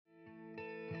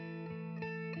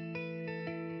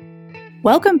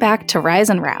Welcome back to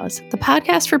Rise and Rouse, the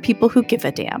podcast for people who give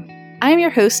a damn. I am your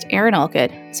host, Erin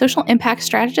Allgood, social impact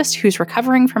strategist who's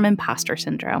recovering from imposter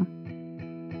syndrome.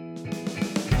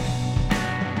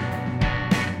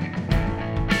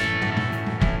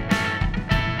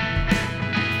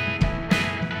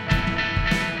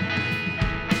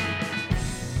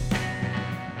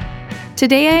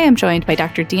 Today I am joined by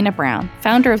Dr. Deena Brown,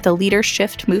 founder of the Leader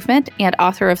Shift movement and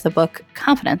author of the book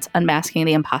Confidence: Unmasking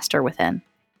the Imposter Within.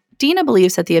 Deena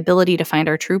believes that the ability to find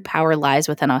our true power lies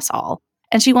within us all,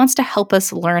 and she wants to help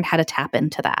us learn how to tap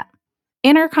into that.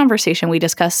 In our conversation, we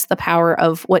discuss the power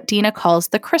of what Deena calls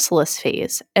the chrysalis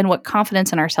phase and what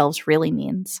confidence in ourselves really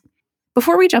means.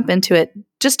 Before we jump into it,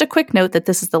 just a quick note that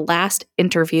this is the last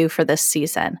interview for this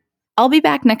season. I'll be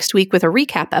back next week with a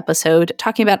recap episode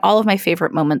talking about all of my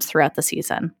favorite moments throughout the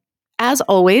season. As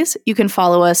always, you can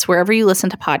follow us wherever you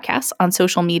listen to podcasts on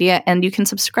social media, and you can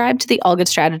subscribe to the All Good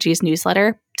Strategies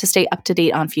newsletter to stay up to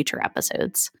date on future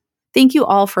episodes. Thank you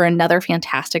all for another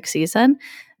fantastic season.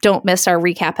 Don't miss our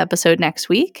recap episode next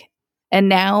week. And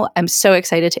now I'm so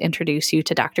excited to introduce you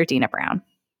to Dr. Deena Brown.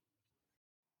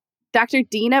 Dr.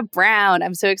 Deena Brown,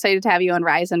 I'm so excited to have you on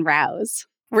Rise and Rouse.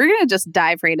 We're going to just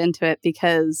dive right into it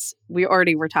because we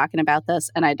already were talking about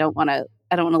this, and I don't want to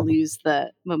lose the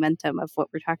momentum of what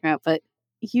we're talking about. But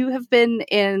you have been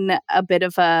in a bit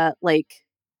of a, I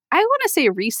want to say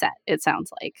a reset, it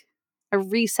sounds like. A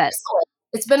reset.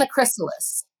 It's been a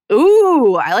chrysalis.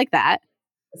 Ooh, I like that.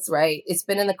 That's right. It's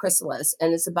been in the chrysalis,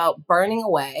 and it's about burning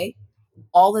away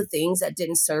all the things that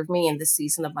didn't serve me in this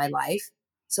season of my life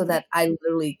so that I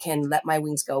literally can let my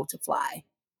wings go to fly.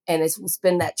 And it's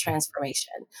been that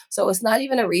transformation. So it's not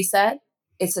even a reset.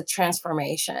 It's a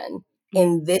transformation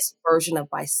in this version of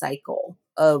my cycle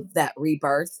of that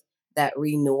rebirth, that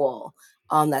renewal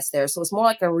that's there. So it's more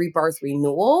like a rebirth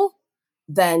renewal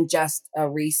than just a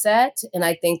reset. And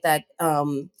I think that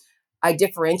I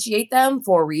differentiate them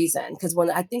for a reason. Because when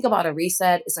I think about a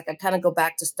reset, it's like I kind of go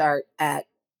back to start at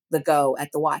the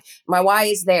why. My why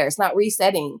is there. It's not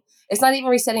resetting. It's not even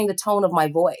resetting the tone of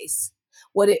my voice.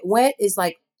 What it went is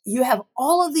like, you have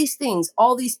all of these things,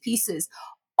 all these pieces,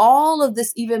 all of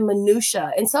this even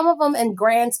minutia, and some of them in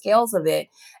grand scales of it.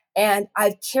 And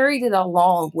I've carried it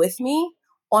along with me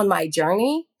on my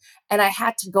journey. And I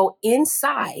had to go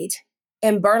inside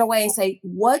and burn away and say,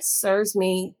 what serves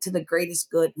me to the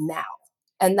greatest good now?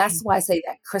 And that's why I say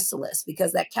that chrysalis,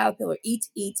 because that caterpillar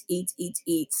eats.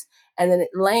 And then it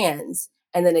lands,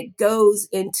 and then it goes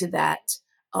into that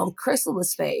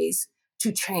chrysalis phase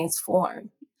to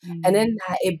transform. Mm-hmm. And in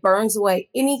that, it burns away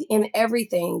any and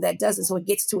everything that doesn't. So it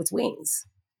gets to its wings.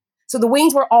 So the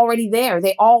wings were already there.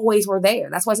 They always were there.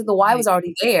 That's why I said the why was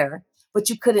already there, but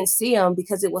you couldn't see them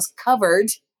because it was covered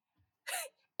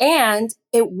and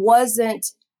it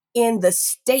wasn't in the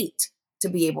state to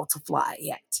be able to fly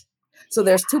yet. So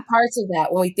there's two parts of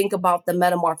that when we think about the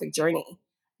metamorphic journey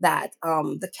that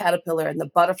the caterpillar and the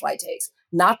butterfly takes,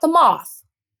 not the moth,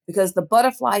 because the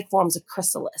butterfly forms a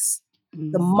chrysalis.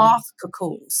 The moth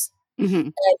cocoons. Mm-hmm.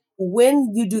 And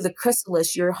when you do the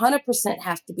chrysalis, you're 100%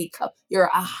 have to be you're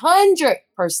 100%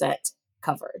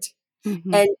 covered.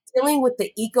 Mm-hmm. And dealing with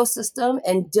the ecosystem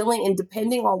and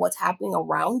depending on what's happening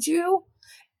around you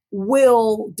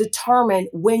will determine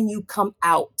when you come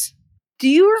out. Do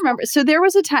you remember? So there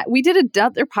was a time we did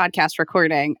another podcast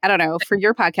recording. I don't know, for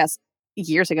your podcast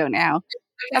years ago now.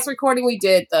 Podcast recording we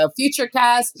did the Future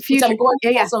Cast, which I'm going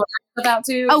to also about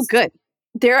too. Oh, good.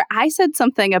 There, I said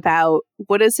something about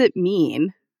what does it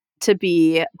mean to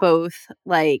be both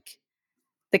like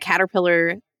the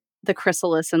caterpillar, the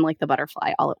chrysalis, and like the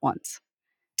butterfly all at once.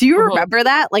 Do you remember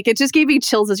that? Like, it just gave me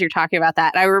chills as you're talking about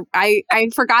that. I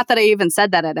forgot that I even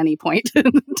said that at any point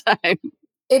in time.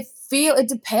 It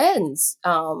depends,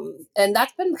 and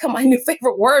that's become my new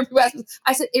favorite word.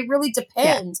 I said it really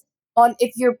depends on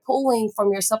if you're pulling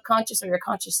from your subconscious or your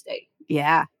conscious state.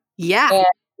 Yeah. And,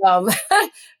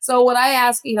 so when I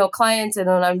ask, clients, and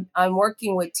when I'm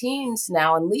working with teams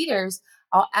now and leaders,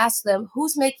 I'll ask them,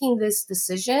 who's making this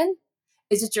decision?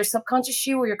 Is it your subconscious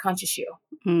you or your conscious you?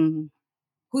 Mm-hmm.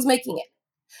 Who's making it?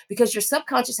 Because your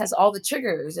subconscious has all the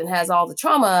triggers and has all the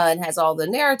trauma and has all the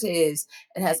narratives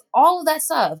and has all of that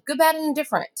stuff, good, bad, and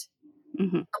indifferent,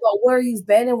 about where you've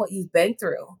been and what you've been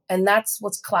through. And that's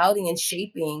what's clouding and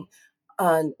shaping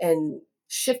and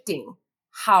shifting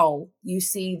how you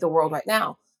see the world right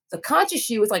now. The conscious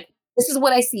you is like, this is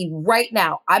what I see right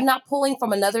now. I'm not pulling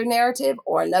from another narrative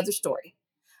or another story.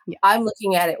 Yeah. I'm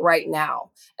looking at it right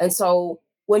now. And so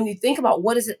when you think about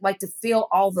what is it like to feel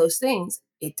all those things,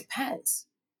 it depends.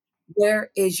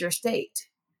 Where is your state?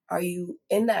 Are you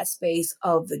in that space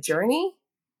of the journey,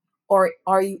 or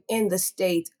are you in the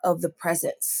state of the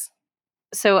presence?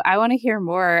 So I want to hear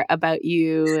more about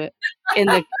you in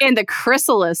the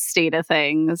chrysalis state of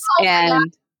things. Oh my God.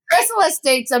 And Chrysalis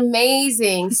state's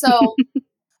amazing. So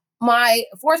my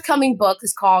forthcoming book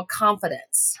is called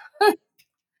Confidence.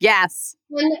 yes.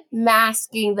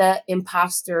 Unmasking the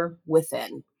Imposter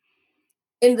Within.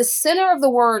 In the center of the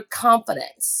word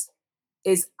confidence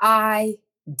is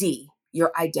ID,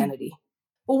 your identity.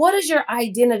 Well, what is your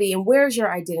identity and where's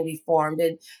your identity formed?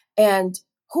 And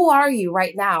who are you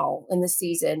right now in the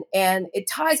season? And it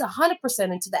ties 100%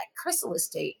 into that chrysalis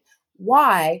state.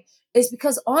 Why? Is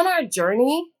because on our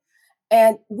journey,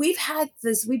 and we've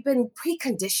been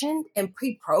preconditioned and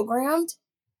pre-programmed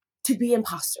to be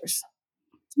imposters,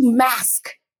 to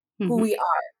mask who Mm-hmm. we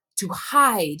are, to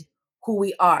hide who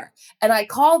we are. And I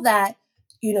call that,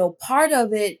 part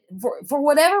of it for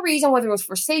whatever reason, whether it was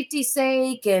for safety's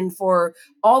sake and for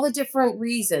all the different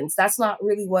reasons, that's not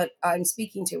really what I'm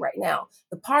speaking to right now.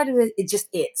 The part of it, it just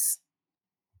is.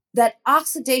 That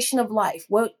oxidation of life,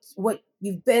 what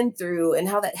you've been through and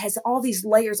how that has all these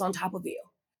layers on top of you.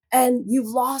 And you've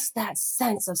lost that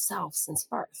sense of self since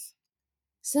birth.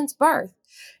 Since birth.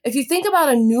 If you think about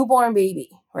a newborn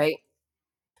baby, right?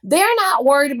 They're not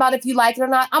worried about if you like it or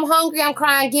not. I'm hungry, I'm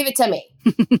crying, give it to me.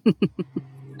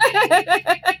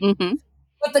 Mm-hmm.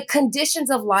 But the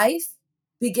conditions of life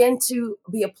begin to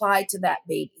be applied to that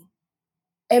baby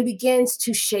and begins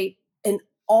to shape an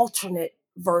alternate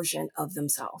version of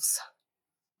themselves.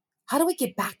 How do we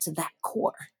get back to that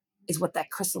core is what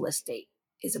that chrysalis state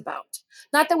is about.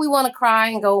 Not that we want to cry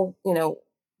and go,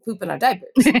 poop in our diapers.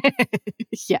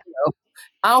 Yeah.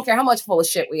 I don't care how much full of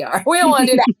shit we are. We don't want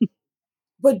to do that.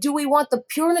 But do we want the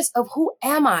pureness of who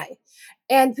am I?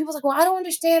 And people's like, well, I don't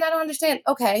understand.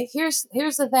 Okay, here's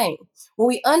the thing. When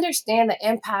we understand the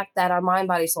impact that our mind,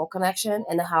 body, soul connection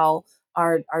and how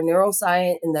our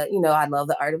neuroscience and I love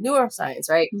the art of neuroscience,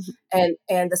 right? Mm-hmm.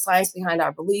 And the science behind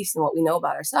our beliefs and what we know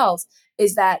about ourselves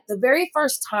is that the very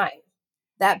first time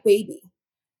that baby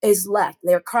is left,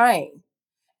 they're crying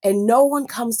and no one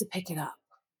comes to pick it up.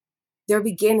 They're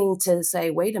beginning to say,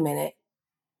 wait a minute,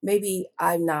 maybe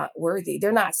I'm not worthy.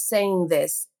 They're not saying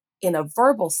this in a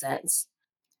verbal sense,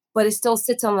 but it still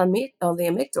sits on the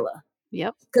amygdala.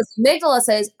 Yep. Because the amygdala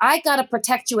says, I got to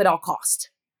protect you at all cost.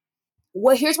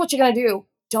 Well, here's what you're going to do.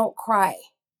 Don't cry.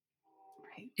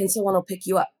 Right. And someone will pick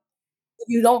you up.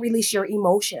 You don't release your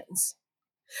emotions.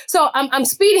 So I'm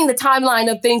speeding the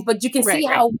timeline of things, but you can see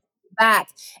how back.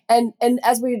 And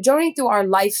as we're journeying through our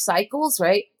life cycles,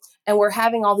 right? And we're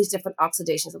having all these different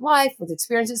oxidations of life with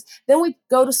experiences. Then we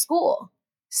go to school.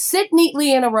 Sit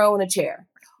neatly in a row in a chair.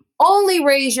 Only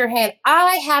raise your hand.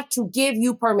 I have to give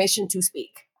you permission to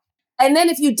speak. And then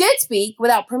if you did speak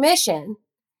without permission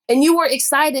and you were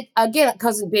excited, again,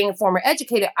 because of being a former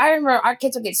educator, I remember our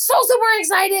kids would get so super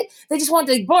excited. They just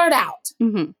wanted to blurt out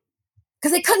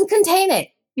because they couldn't contain it.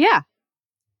 Yeah.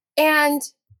 And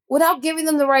without giving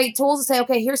them the right tools to say,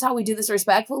 okay, here's how we do this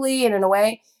respectfully and in a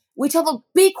way, we tell them,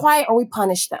 be quiet or we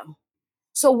punish them.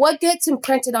 So what gets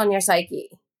imprinted on your psyche?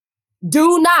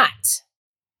 Do not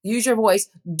use your voice.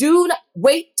 Do not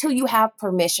wait till you have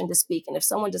permission to speak. And if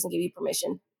someone doesn't give you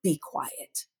permission, be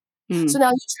quiet. So now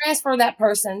you transfer that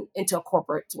person into a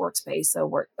corporate workspace,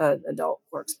 adult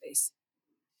workspace.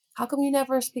 How come you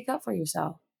never speak up for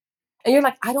yourself? And you're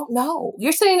like, I don't know.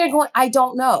 You're sitting there going, I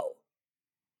don't know.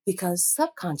 Because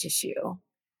subconscious you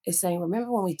is saying,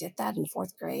 remember when we did that in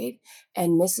 4th grade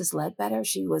and Mrs. Ledbetter,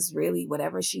 she was really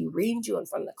whatever, she reamed you in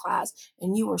front of the class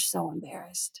and you were so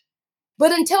embarrassed. So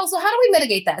how do we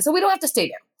mitigate that? So we don't have to stay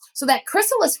there. So that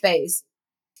chrysalis phase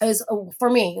is for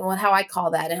me, how I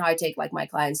call that and how I take like my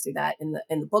clients through that in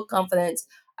the book Confidence,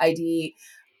 ID,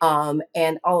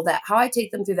 and all of that. How I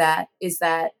take them through that is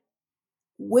that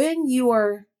when you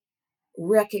are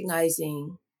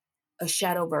recognizing a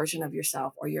shadow version of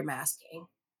yourself or you're masking,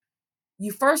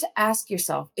 you first ask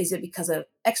yourself, is it because of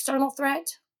external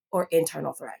threat or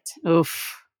internal threat?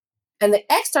 Oof. And the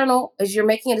external is you're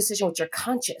making a decision with your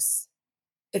conscious.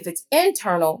 If it's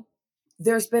internal,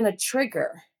 there's been a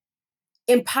trigger.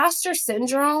 Imposter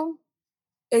syndrome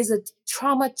is a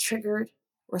trauma-triggered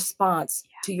response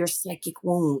to your psychic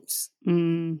wounds.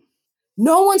 No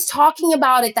one's talking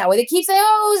about it that way. They keep saying,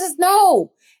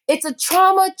 no. It's a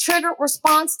trauma-triggered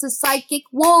response to psychic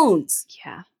wounds.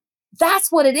 Yeah.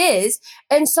 That's what it is.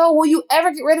 And so will you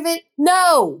ever get rid of it?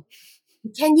 No.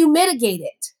 Can you mitigate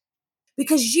it?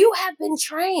 Because you have been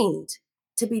trained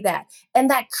to be that. And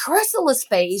that chrysalis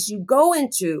phase you go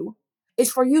into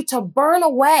is for you to burn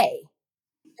away.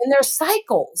 And there's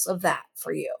cycles of that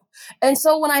for you. And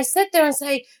so when I sit there and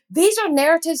say, these are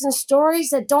narratives and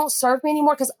stories that don't serve me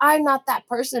anymore because I'm not that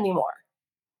person anymore.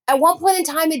 At one point in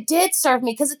time, it did serve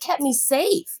me because it kept me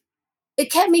safe.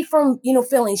 It kept me from,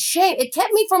 feeling shame. It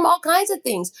kept me from all kinds of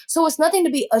things. So it's nothing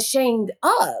to be ashamed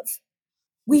of.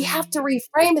 We have to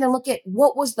reframe it and look at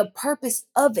what was the purpose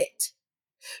of it.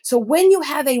 So when you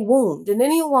have a wound, and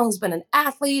anyone who's been an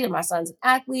athlete, and my son's an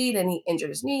athlete, and he injured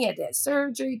his knee, had to have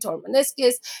surgery, tore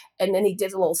meniscus, and then he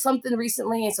did a little something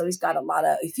recently, and so he's got a lot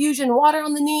of effusion water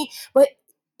on the knee. But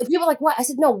people are like, what? I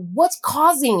said, no, what's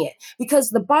causing it? Because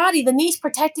the knee's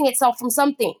protecting itself from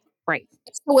something. Right.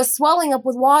 So it's swelling up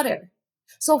with water.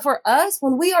 So for us,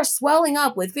 when we are swelling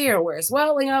up with fear, we're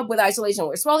swelling up with isolation,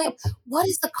 we're swelling up, what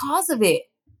is the cause of it?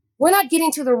 We're not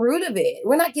getting to the root of it.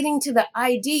 We're not getting to the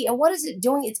ID. And what is it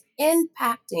doing? It's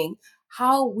impacting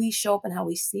how we show up and how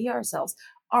we see ourselves,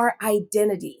 our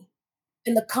identity,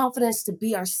 and the confidence to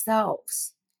be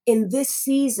ourselves in this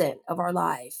season of our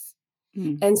life.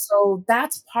 And so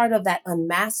that's part of that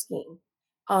unmasking.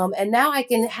 And now I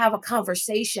can have a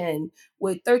conversation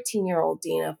with 13-year-old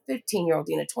Deena, 15-year-old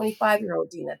Deena,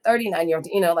 25-year-old Deena,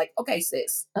 39-year-old, like, okay,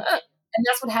 sis. And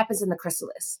that's what happens in the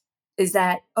chrysalis is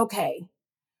that, okay,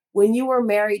 when you were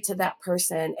married to that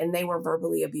person and they were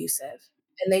verbally abusive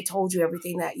and they told you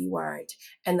everything that you weren't,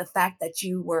 and the fact that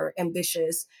you were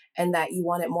ambitious and that you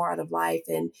wanted more out of life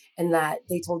and that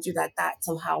they told you that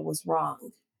somehow was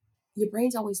wrong, your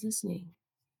brain's always listening.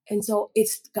 And so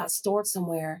it's got stored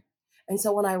somewhere. And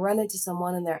so when I run into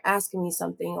someone and they're asking me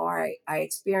something, or I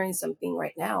experience something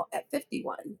right now at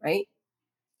 51, right?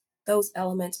 Those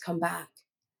elements come back.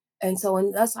 And so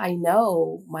unless I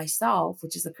know myself,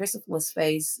 which is the chrysalis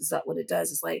phase, is that what it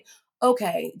does? It's like,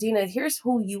 okay, Deena, here's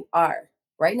who you are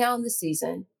right now in the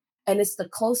season. And it's the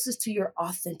closest to your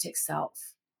authentic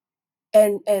self.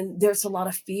 And there's a lot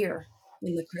of fear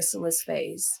in the chrysalis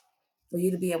phase for you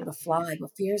to be able to fly.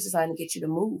 But fear is designed to get you to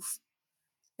move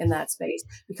in that space.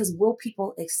 Because will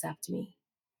people accept me?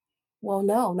 Well,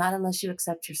 no, not unless you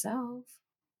accept yourself.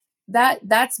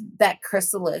 That's that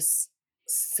chrysalis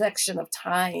section of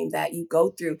time that you go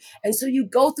through. And so you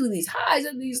go through these highs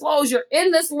and these lows. You're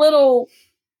in this little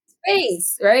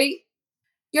space, right?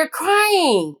 You're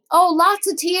crying. Oh,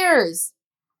 lots of tears.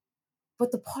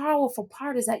 But the powerful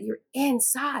part is that you're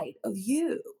inside of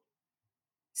you,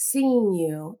 seeing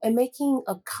you and making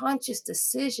a conscious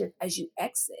decision as you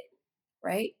exit,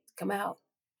 right? Come out.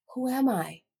 Who am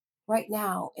I right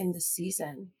now in the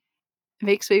season? It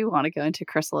makes me want to go into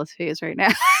chrysalis phase right now,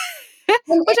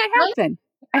 And which I have been.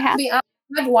 I to have. be honest,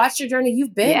 I've watched your journey.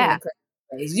 You've been in Yeah. the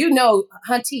crazy phase. You know,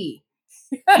 Hunty.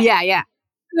 Yeah. Yeah.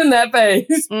 In that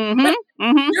phase. Mm-hmm.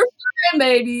 Mm-hmm. You're flying,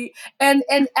 baby. And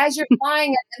as you're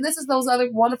flying, and this is those other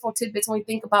wonderful tidbits when we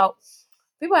think about,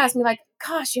 people ask me like,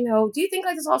 gosh, do you think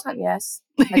like this all the time? Yes,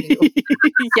 I do.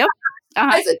 Yep. Uh-huh.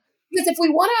 I said, because if we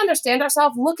want to understand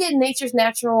ourselves, look at nature's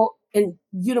natural and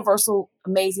universal,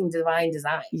 amazing divine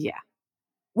design. Yeah.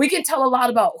 We can tell a lot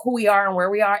about who we are and where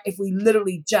we are if we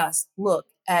literally just look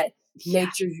at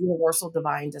nature's universal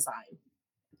divine design.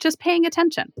 Just paying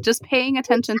attention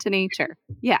to nature.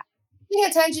 Yeah. Paying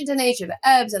attention to nature, the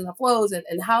ebbs and the flows and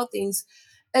how things.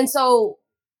 And so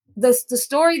the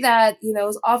story that,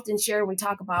 is often shared, we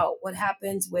talk about what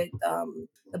happens with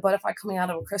the butterfly coming out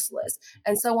of a chrysalis,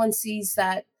 and someone sees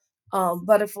that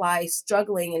butterfly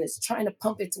struggling and it's trying to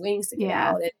pump its wings to get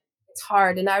out. And it's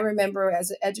hard. And I remember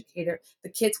as an educator, the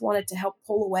kids wanted to help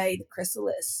pull away the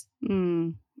chrysalis.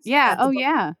 Yeah. Oh,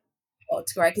 yeah.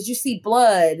 Right, because you see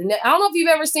blood, and I don't know if you've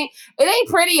ever seen. It ain't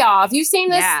pretty, y'all. If you've seen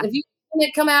this, if you've seen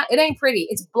it come out, it ain't pretty.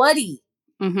 It's bloody.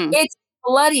 Mm-hmm. It's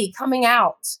bloody coming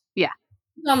out. Yeah.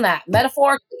 On that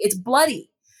metaphorically, it's bloody,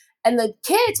 and the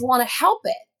kids want to help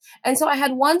it. And so I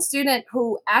had one student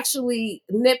who actually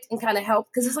nipped and kind of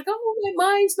helped because it's like, oh, my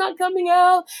mind's not coming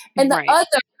out, and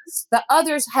the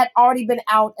others had already been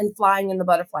out and flying in the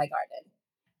butterfly garden,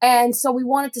 and so we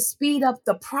wanted to speed up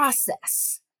the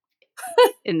process.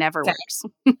 It never works.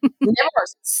 Never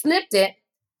works. Snipped it.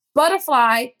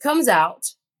 Butterfly comes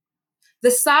out.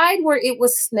 The side where it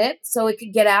was snipped so it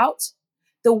could get out,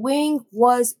 the wing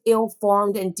was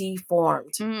ill-formed and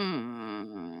deformed.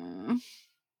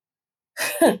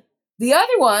 The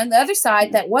other one, the other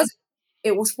side that wasn't,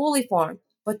 it was fully formed,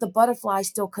 but the butterfly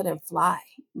still couldn't fly.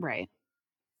 Right.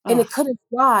 And it couldn't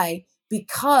fly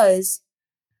because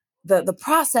the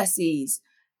processes,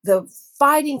 the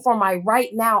fighting for my right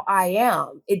now I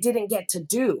am, it didn't get to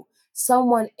do.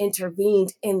 Someone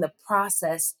intervened in the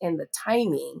process and the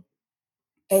timing.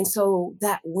 And so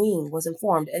that wing was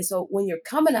informed. And so when you're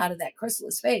coming out of that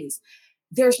chrysalis phase,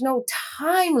 there's no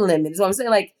time limit. Is what I'm saying.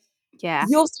 Like,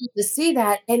 you'll start to see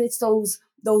that. And it's those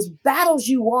battles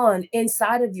you won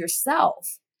inside of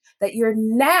yourself that you're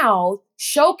now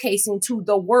showcasing to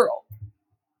the world.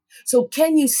 So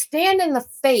can you stand in the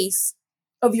face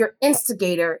of your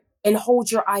instigator and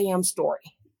hold your I am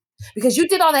story. Because you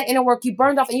did all that inner work, you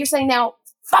burned off, and you're saying now,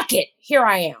 fuck it, here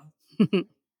I am.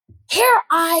 Here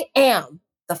I am.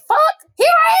 The fuck? Here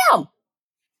I am.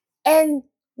 And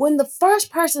when the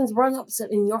first person's run up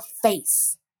in your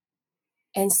face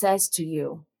and says to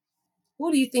you,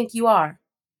 who do you think you are?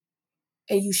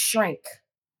 And you shrink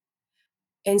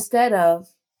instead of,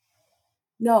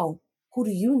 no, who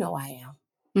do you know I am?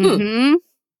 Mm-hmm.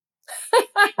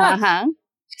 Uh-huh.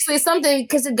 Actually, it's something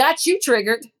because it got you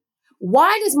triggered.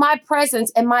 Why does my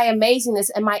presence and my amazingness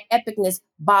and my epicness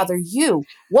bother you?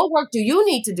 What work do you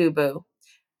need to do, boo?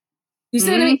 You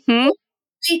see what I mean? Mm-hmm.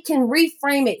 We can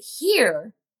reframe it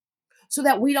here so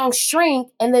that we don't shrink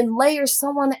and then layer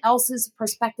someone else's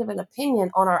perspective and opinion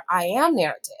on our I am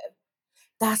narrative.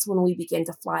 That's when we begin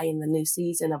to fly in the new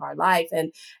season of our life.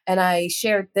 And I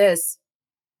shared this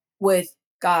with,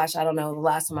 gosh, I don't know, the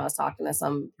last time I was talking to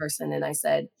some person and I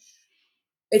said,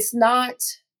 it's not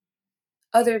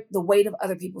the weight of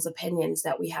other people's opinions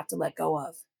that we have to let go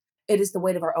of. It is the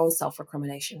weight of our own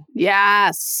self-recrimination.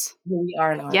 Yes. Who we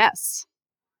are and aren't. Yes.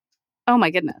 Oh my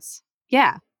goodness.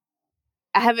 Yeah.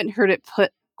 I haven't heard it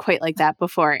put quite like that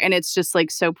before. And it's just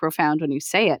like so profound when you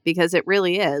say it, because it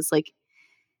really is like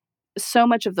so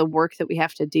much of the work that we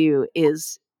have to do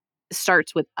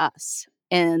starts with us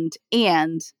and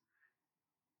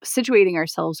situating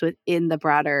ourselves within the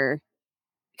broader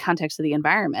context of the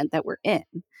environment that we're in.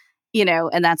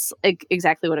 And that's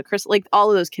exactly what like all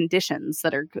of those conditions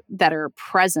that are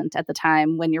present at the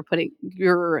time when you're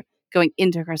going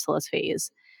into chrysalis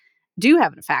phase do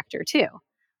have a factor too,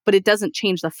 but it doesn't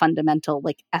change the fundamental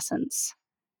like essence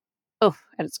at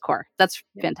its core. That's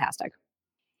fantastic.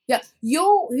 Yeah,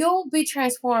 you'll be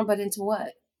transformed, but into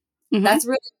what? Mm-hmm. That's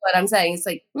really what I'm saying. It's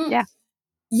like, Yeah.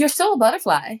 you're still a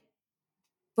butterfly,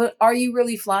 but are you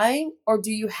really flying, or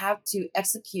do you have to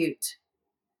execute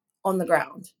on the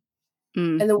ground?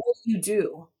 Mm. And then what do you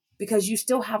do? Because you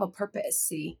still have a purpose,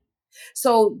 see?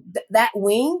 So that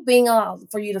wing being allowed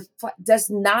for you to does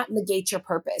not negate your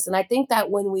purpose. And I think that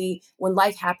when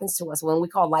life happens to us, when we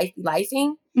call life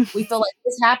lifing, we feel like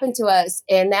this happened to us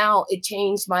and now it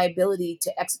changed my ability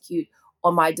to execute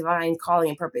on my divine calling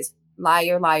and purpose.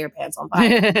 Liar, liar, pants on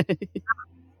fire.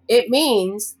 It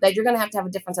means that you're going to have a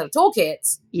different set of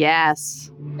toolkits.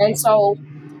 Yes. And so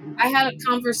I had a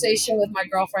conversation with my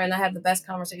girlfriend. I have the best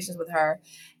conversations with her.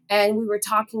 And we were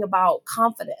talking about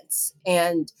confidence.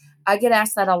 And I get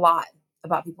asked that a lot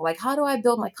about people like, how do I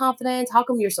build my confidence? How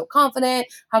come you're so confident?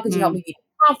 How could you help me be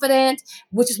confident?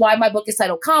 Which is why my book is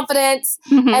titled Confidence.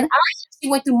 Mm-hmm. And I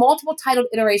actually went through multiple titled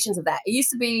iterations of that. It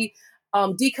used to be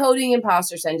decoding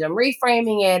imposter syndrome,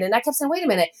 reframing it. And I kept saying, wait a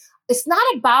minute, it's not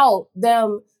about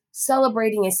them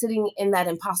celebrating and sitting in that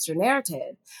imposter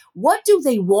narrative. What do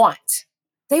they want?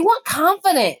 They want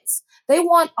confidence. They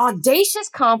want audacious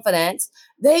confidence.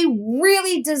 They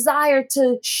really desire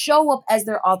to show up as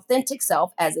their authentic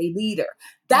self as a leader.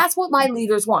 That's what my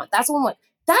leaders want. That's what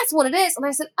it is. And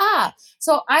I said,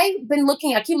 so I keep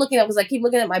looking up because I keep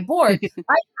looking at my board.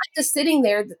 I just sitting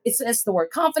there. It says the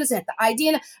word confidence. It had the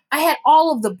idea. And I had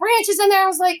all of the branches in there. I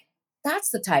was like,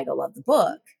 that's the title of the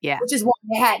book. Yeah. Which is why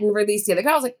I hadn't released the other.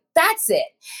 I was like, that's it.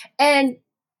 And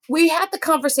we had the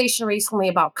conversation recently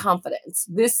about confidence.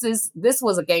 This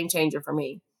was a game changer for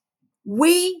me.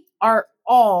 We are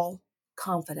all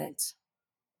confident.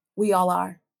 We all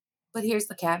are. But here's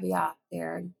the caveat,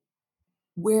 Aaron.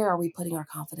 Where are we putting our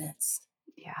confidence?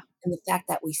 Yeah. In the fact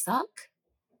that we suck,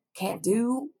 can't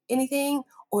do anything,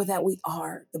 or that we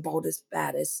are the boldest,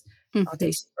 baddest,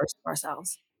 audacious version of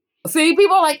ourselves. See,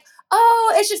 people are like,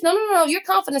 oh, it's just, no. You're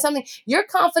confident something. You're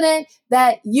confident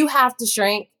that you have to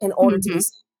shrink in order to be.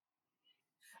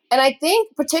 And I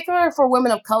think particularly for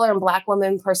women of color and Black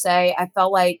women per se, I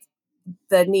felt like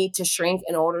the need to shrink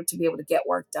in order to be able to get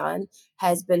work done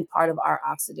has been part of our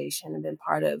oxidation and been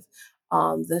part of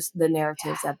the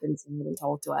narratives that have been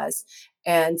told to us.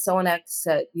 And someone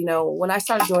said, when I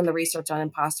started doing the research on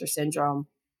imposter syndrome,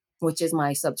 which is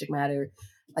my subject matter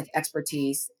like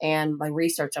expertise and my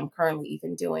research I'm currently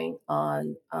even doing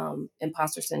on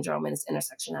imposter syndrome and its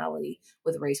intersectionality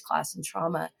with race, class, and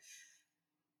trauma,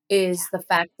 is the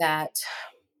fact that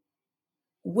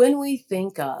when we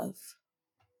think of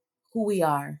who we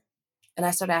are, and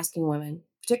I start asking women,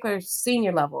 particular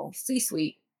senior level,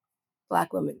 C-suite,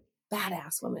 Black women,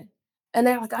 badass women, and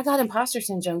they're like, I got imposter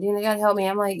syndrome. Deena, you got to help me.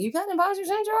 I'm like, you got imposter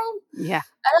syndrome? Yeah.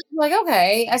 And I'm like,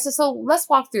 okay. I said, so let's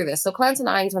walk through this. So Clanton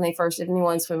Imes, when they first, if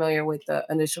anyone's familiar with the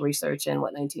initial research in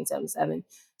 1977,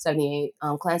 78,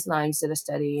 Clanton Imes did a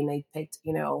study and they picked,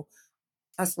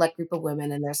 a select group of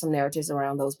women, and there's some narratives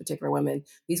around those particular women.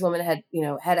 These women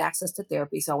had access to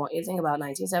therapy. So I want you to think about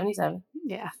 1977.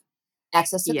 Yeah.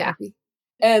 access to Yeah. therapy,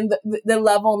 and the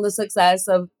level and the success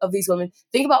of these women.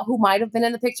 Think about who might have been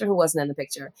in the picture, who wasn't in the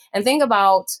picture, and think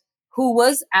about who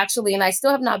was actually. And I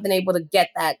still have not been able to get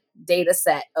that data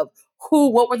set of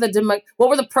what were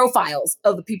the profiles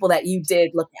of the people that you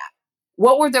did look at.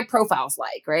 What were their profiles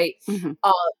like, right? Hmm.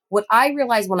 What I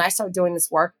realized when I started doing this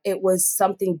work, it was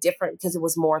something different because it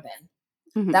was more than.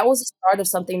 Hmm. That was the start of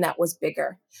something that was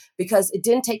bigger because it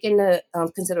didn't take into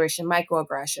consideration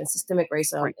microaggression, systemic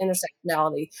racism, Right.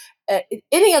 intersectionality,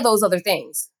 any of those other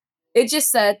things. It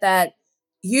just said that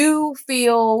you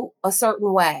feel a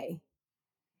certain way,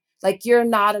 like you're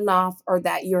not enough or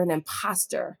that you're an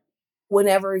imposter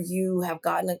whenever you have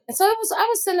gotten it. And so I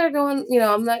was sitting there doing,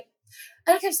 I'm like,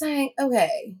 and I kept saying,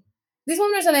 okay, these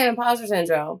women are saying they have imposter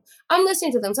syndrome. I'm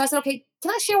listening to them. So I said, okay,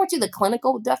 can I share with you the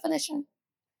clinical definition?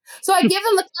 So I give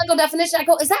them the clinical definition. I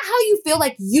go, is that how you feel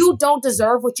like you don't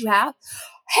deserve what you have?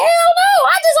 Hell no,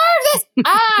 I deserve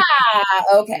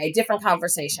this. Okay, different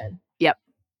conversation. Yep.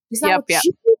 It's not Yep. what Yep.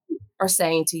 you are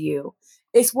saying to you.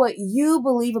 It's what you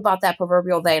believe about that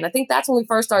proverbial they. And I think that's when we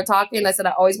first started talking. I said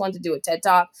I always wanted to do a TED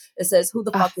Talk that says, who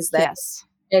the fuck is they? Yes.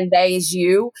 And they is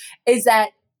you. Is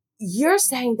that you're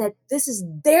saying that this is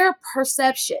their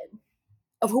perception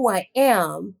of who I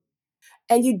am.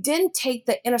 And you didn't take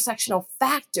the intersectional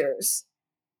factors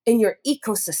in your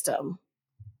ecosystem,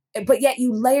 but yet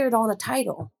you layered on a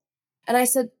title. And I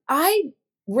said, I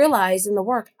realized in the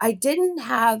work, I didn't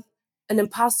have an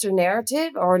imposter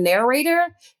narrative or a narrator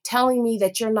telling me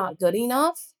that you're not good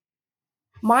enough.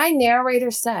 My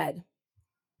narrator said,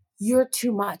 you're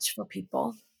too much for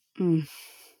people. Mm.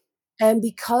 And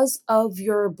because of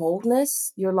your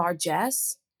boldness, your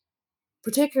largesse,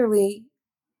 particularly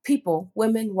people,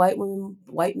 women, white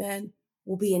men,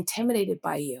 will be intimidated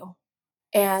by you.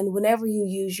 And whenever you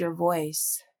use your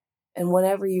voice and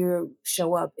whenever you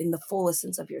show up in the full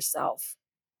essence of yourself,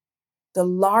 the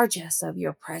largesse of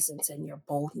your presence and your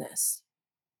boldness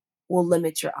will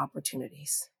limit your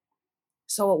opportunities.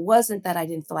 So it wasn't that I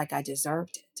didn't feel like I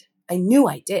deserved it. I knew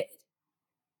I did.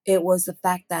 It was the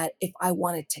fact that if I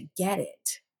wanted to get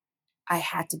it, I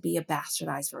had to be a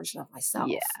bastardized version of myself.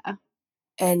 Yeah.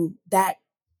 And that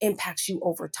impacts you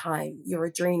over time, your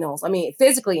adrenals. I mean, it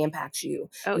physically impacts you.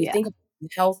 Oh, When you yeah. think of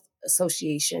health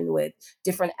association with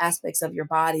different aspects of your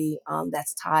body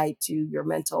that's tied to your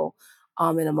mental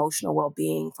and emotional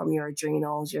well-being, from your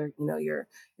adrenals, your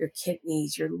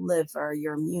kidneys, your liver,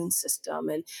 your immune system.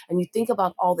 And you think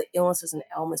about all the illnesses and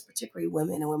ailments, particularly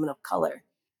women and women of color,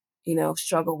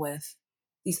 struggle with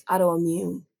these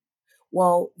autoimmune.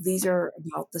 Well, these are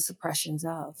about the suppressions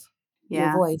of your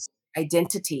Yeah. voice,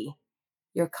 identity,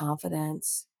 your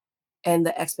confidence, and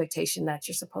the expectation that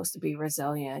you're supposed to be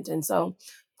resilient. And so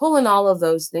pulling all of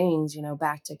those things,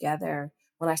 back together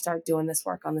when I start doing this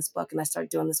work on this book and I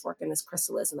start doing this work in this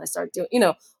chrysalis and I start doing,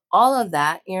 all of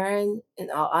that, Erin,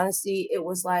 in all honesty, it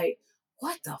was like,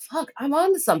 what the fuck? I'm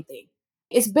on to something.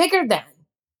 It's bigger than.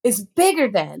 It's bigger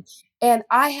than. And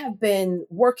I have been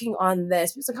working on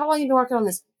this. It's like, how long have you been working on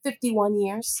this? 51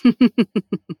 years.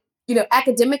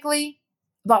 Academically,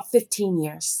 about 15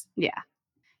 years. Yeah.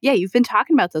 Yeah. You've been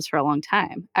talking about this for a long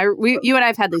time. You and I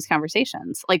have had these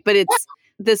conversations, but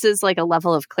this is like a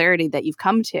level of clarity that you've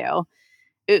come to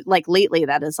like lately.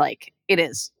 That is like,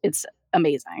 it's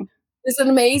amazing. It's an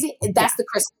amazing. Yeah. That's the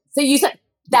chrysalis. So you said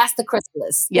that's the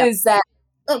chrysalis. Yep. Is that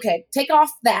okay? Take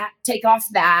off that. Take off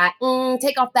that.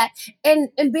 Take off that. And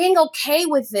being okay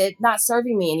with it not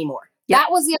serving me anymore. Yep.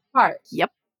 That was the other part.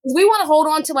 Yep. We want to hold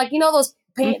on to those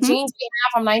Mhm. jeans we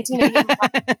have from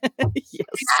 1980. Yes.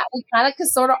 We kind of could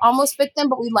sort of almost fit them,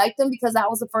 but we liked them because that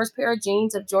was the first pair of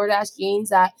jeans of Jordache jeans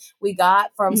that we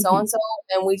got from so and so,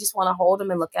 and we just want to hold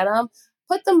them and look at them.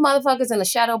 Put them motherfuckers in a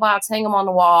shadow box, hang them on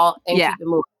the wall, and Yeah. keep it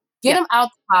moving. Get them out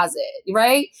the closet,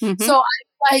 right? Mhm. So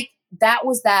I like that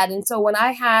was that. And so when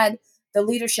I had the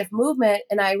leadership movement,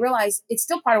 and I realized it's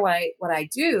still part of what I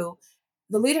do,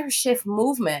 the leadership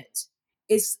movement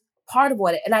is part of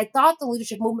and I thought the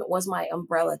leadership movement was my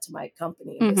umbrella to my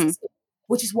company and business,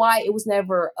 which is why it was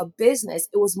never a business.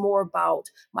 It was more about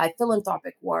my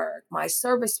philanthropic work, my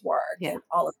service work, and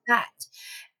all of that.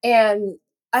 And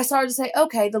I started to say,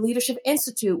 okay, the Leadership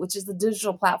Institute, which is the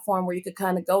digital platform where you could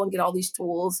kind of go and get all these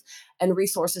tools and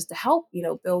resources to help,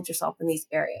 build yourself in these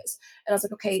areas. And I was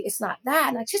like, okay, it's not that.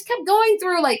 And I just kept going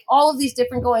through like all of these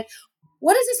different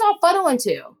what does this all funnel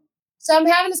into? So I'm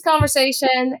having this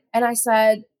conversation and I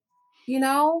said,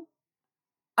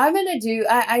 I'm going to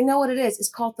I know what it is. It's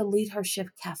called the Leadership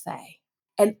Cafe.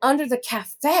 And under the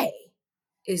cafe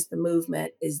is the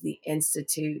movement, is the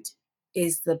institute,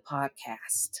 is the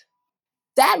podcast.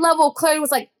 That level of clarity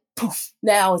was like, poof,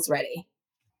 now it's ready.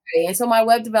 And so my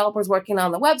web developer is working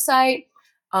on the website,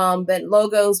 but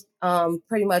logos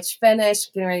pretty much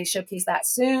finished, getting ready to showcase that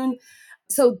soon.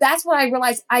 So that's when I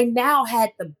realized I now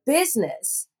had the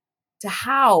business to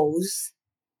house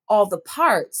all the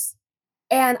parts.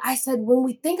 And I said, when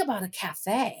we think about a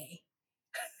cafe,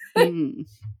 Mm.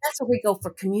 that's where we go for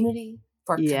community,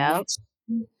 for Yep.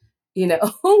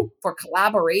 connection, for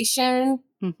collaboration,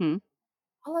 Mm-hmm.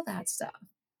 all of that stuff.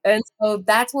 And so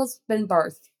that's what's been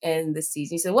birthed in this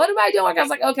season. You said, what am I doing? I was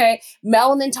like, okay,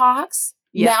 Melanin Talks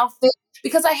Yep. now fit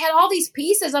because I had all these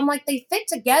pieces. I'm like, they fit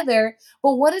together,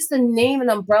 but what is the name and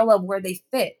umbrella of where they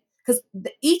fit? Because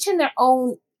each in their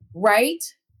own right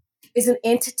is an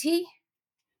entity,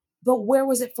 but where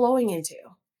was it flowing into?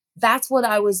 That's what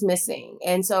I was missing.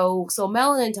 And so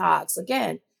Melanin Talks,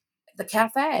 again, the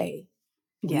cafe,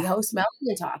 we Yeah. host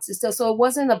Melanin Talks. It's still, so it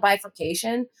wasn't a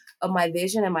bifurcation of my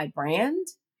vision and my brand.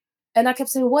 And I kept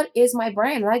saying, what is my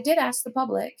brand? And I did ask the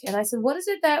public. And I said, what is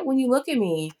it that when you look at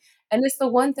me, and it's the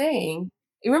one thing.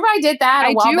 You remember I did that a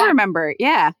I while do back? remember.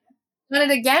 Yeah. Done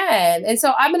it again. And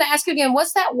so I'm going to ask you again,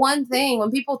 what's that one thing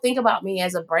when people think about me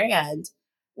as a brand?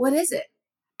 What is it?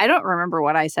 I don't remember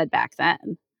what I said back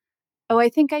then. Oh, I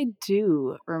think I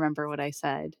do remember what I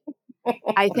said.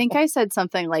 I think I said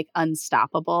something like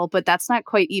unstoppable, but that's not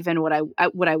quite even what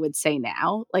I would say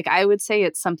now. Like I would say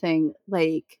it's something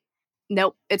like,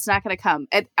 nope, it's not going to come.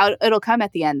 It'll come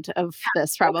at the end of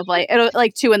this probably. It'll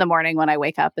like 2 a.m. when I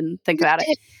wake up and think about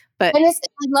it. But And I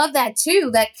love that too,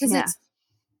 that because yeah,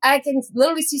 I can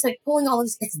literally see it's like pulling all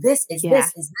this, it's this, it's yeah,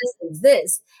 this, it's this, it's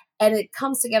this. And it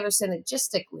comes together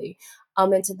synergistically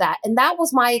into that. And that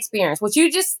was my experience. What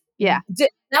you just yeah, did,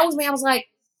 that was me. I was like,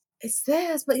 it's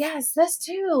this, but yeah, it's this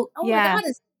too. Oh my yeah. God,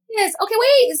 it's this. Okay,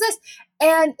 wait, it's this.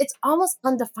 And it's almost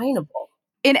undefinable.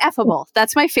 Ineffable.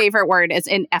 That's my favorite word is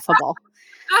ineffable.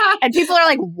 And people are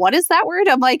like, what is that word?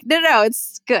 I'm like, no,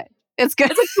 it's good. It's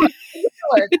good. It's a good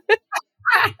word.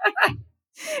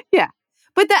 Yeah.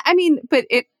 But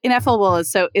ineffable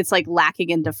is so it's like lacking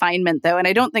in definement though. And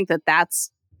I don't think that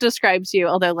that's describes you,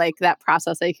 although like that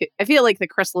process, I feel like the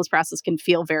chrysalis process can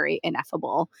feel very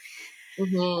ineffable.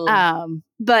 Mm-hmm.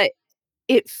 But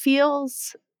it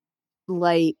feels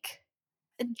like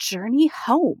a journey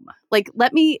home.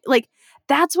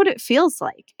 That's what it feels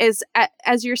like is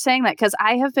as you're saying that, because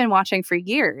I have been watching for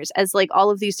years as like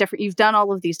all of these different, you've done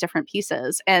all of these different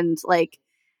pieces and like,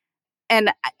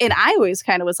 and I always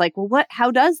kind of was like, well,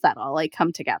 how does that all like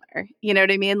come together? You know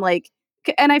what I mean? Like,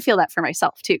 and I feel that for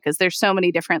myself too, because there's so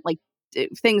many different like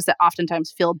things that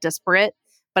oftentimes feel disparate,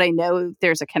 but I know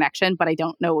there's a connection, but I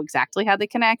don't know exactly how they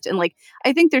connect. And like,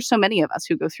 I think there's so many of us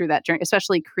who go through that journey,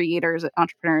 especially creators,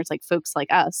 entrepreneurs, like folks like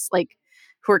us, like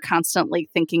who are constantly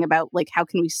thinking about like, how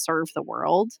can we serve the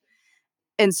world?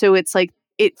 And so it's like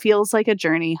it feels like a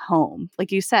journey home.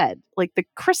 Like you said, like the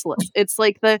chrysalis. It's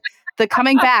like the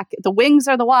coming back, the wings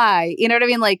are the why. You know what I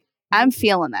mean? Like I'm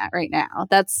feeling that right now.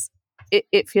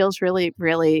 It feels really,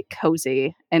 really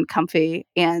cozy and comfy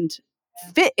and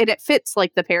it fits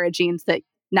like the pair of jeans that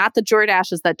not the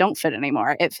Jordashes that don't fit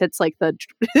anymore. It fits like the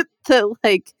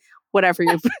like whatever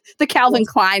you're the Calvin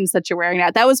Kleins that you're wearing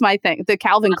now. That was my thing. The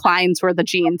Calvin Kleins were the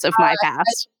jeans of my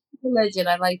past. Religion.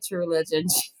 I like true religion.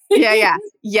 Yeah, yeah.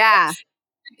 Yeah.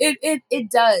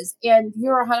 It does. And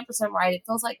you're 100% right. It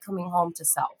feels like coming home to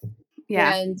self.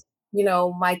 Yeah. And,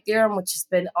 my theorem, which has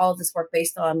been all of this work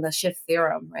based on the shift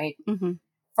theorem, right? Mm-hmm.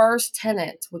 First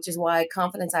tenet, which is why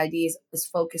confidence ID is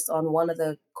focused on one of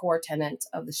the core tenets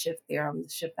of the shift theorem, the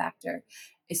shift factor,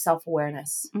 is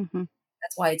self-awareness. Mm-hmm.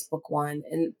 That's why it's book one.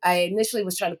 And I initially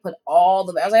was trying to put I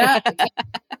was like, I can't,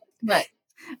 but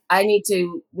I need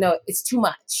to, no, it's too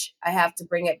much. I have to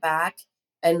bring it back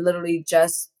and literally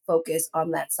just focus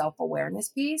on that self-awareness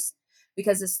piece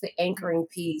because it's the anchoring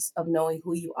piece of knowing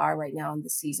who you are right now in the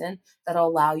season that'll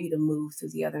allow you to move through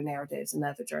the other narratives and the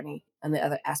other journey and the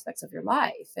other aspects of your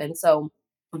life. And so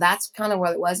that's kind of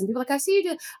what it was. And people are like, I see you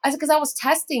do. I said, because I was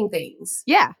testing things.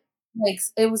 Yeah. Like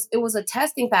it was a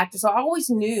testing factor. So I always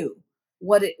knew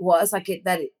what it was, like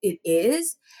it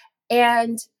is.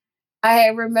 And I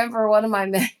remember one of my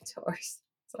mentors.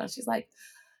 So she's like,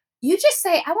 you just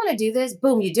say, I want to do this.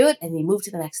 Boom, you do it. And you move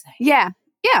to the next thing. Yeah.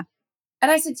 Yeah.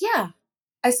 And I said, yeah.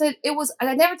 I said,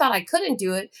 I never thought I couldn't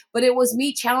do it, but it was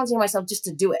me challenging myself just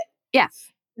to do it. Yeah.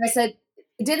 And I said,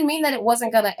 it didn't mean that it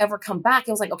wasn't going to ever come back.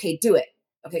 It was like, okay, do it.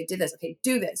 Okay, do this. Okay,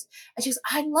 do this. And she goes,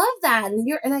 I love that.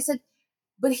 And I said,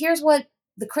 but here's what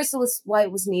the chrysalis, why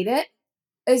it was needed,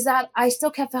 is that I still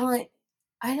kept feeling like,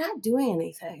 I'm not doing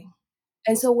anything.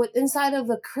 And so what inside of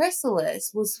the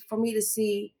chrysalis was for me to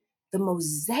see the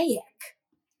mosaic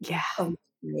Yeah. of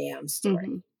Miriam's story.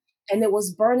 Mm-hmm. And it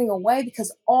was burning away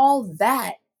because all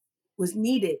that was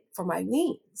needed for my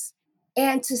wings.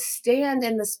 And to stand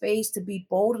in the space, to be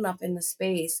bold enough in the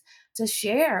space to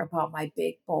share about my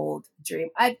big, bold dream.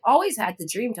 I've always had the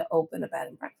dream to open a bed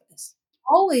and breakfast,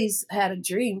 always had a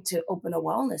dream to open a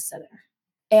wellness center.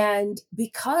 And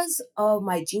because of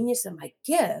my genius and my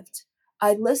gift,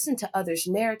 I listened to others'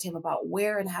 narrative about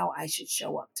where and how I should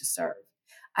show up to serve.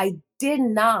 I did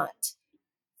not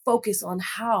focus on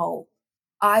how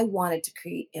I wanted to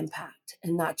create impact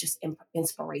and not just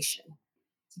inspiration.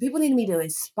 So people needed me to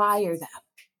inspire them.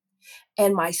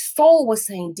 And my soul was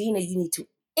saying, Deena, you need to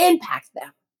impact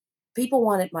them. People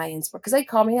wanted my inspiration because they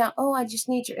call me out. Oh, I just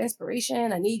need your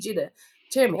inspiration. I need you to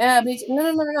cheer me up. No,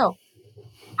 no, no, no, no.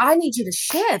 I need you to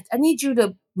shift. I need you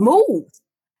to move.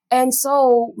 And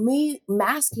so me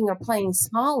masking or playing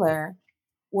smaller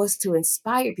was to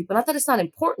inspire people. Not that it's not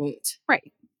important,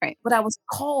 Right. Right. but I was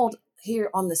called here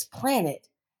on this planet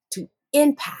to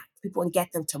impact people and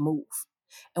get them to move.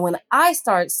 And when I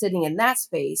started sitting in that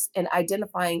space and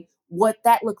identifying what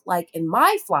that looked like in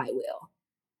my flywheel,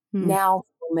 Hmm. now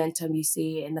momentum you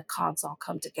see and the cogs all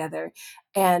come together.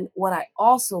 And what I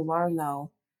also learned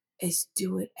though is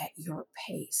do it at your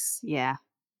pace. Yeah.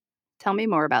 Tell me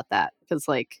more about that because,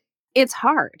 like, it's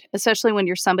hard, especially when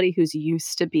you're somebody who's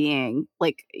used to being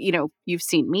like, you've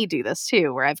seen me do this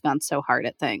too, where I've gone so hard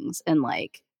at things and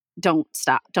like, don't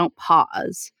stop, don't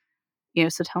pause,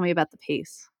 so tell me about the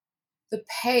pace. The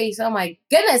pace, oh my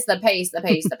goodness, the pace, the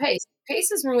pace, the pace.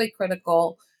 Pace is really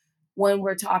critical when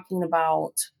we're talking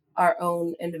about our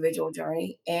own individual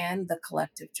journey and the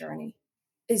collective journey.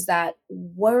 Is that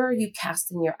where are you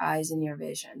casting your eyes and your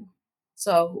vision?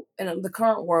 So, in the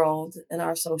current world, in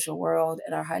our social world,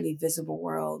 in our highly visible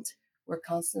world, we're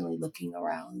constantly looking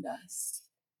around us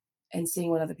and seeing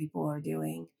what other people are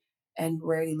doing and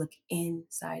rarely look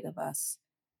inside of us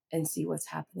and see what's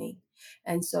happening.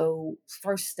 And so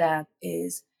first step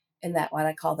is in that what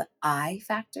I call the I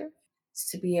factor, is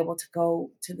to be able to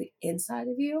go to the inside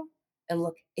of you and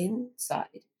look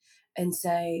inside and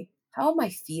say, how am I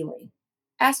feeling?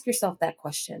 Ask yourself that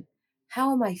question.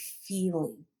 How am I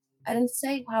feeling? I didn't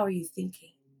say, how are you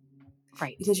thinking?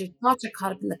 Right. Because your thoughts are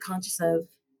caught up in the conscious of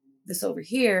this over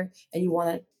here, and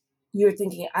you're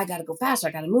thinking, I got to go faster,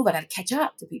 I got to move, I got to catch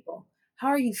up to people. How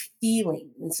are you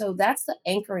feeling? And so that's the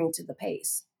anchoring to the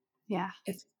pace. Yeah.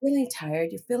 If you're feeling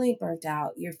tired, you're feeling burnt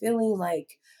out, you're feeling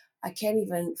like I can't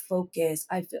even focus,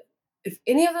 I feel, if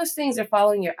any of those things are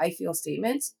following your I feel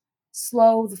statements,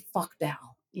 slow the fuck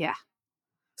down. Yeah.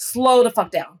 Slow the fuck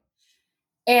down.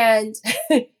 And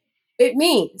it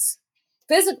means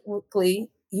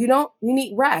physically, you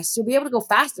need rest. You'll be able to go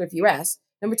faster if you rest.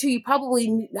 Number two, how are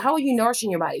you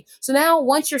nourishing your body? So now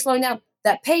once you're slowing down,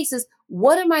 that pace is,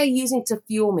 what am I using to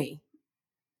fuel me?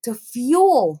 To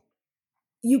fuel,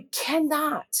 you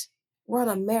cannot run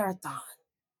a marathon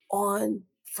on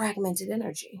fragmented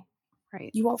energy.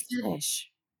 Right. You won't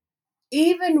finish.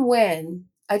 Even when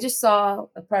I just saw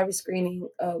a private screening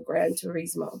of Gran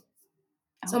Turismo,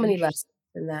 Oh, so many interesting.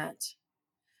 lessons in that.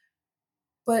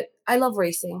 But I love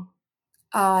racing.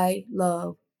 I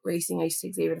love racing. I used to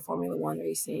take Xavier to Formula One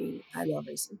racing. I love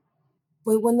racing.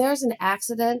 But when there's an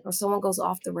accident or someone goes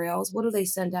off the rails, what do they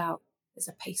send out? It's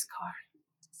a pace car.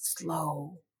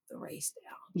 Slow the race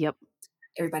down. Yep.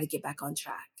 Everybody get back on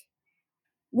track.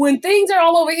 When things are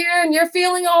all over here and you're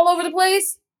feeling all over the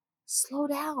place, slow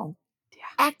down. Yeah.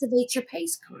 Activate your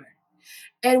pace car.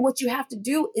 And what you have to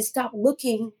do is stop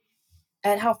looking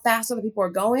at how fast other people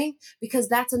are going, because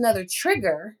that's another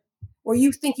trigger where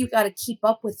you think you got to keep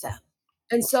up with them.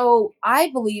 And so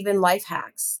I believe in life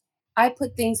hacks. I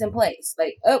put things in place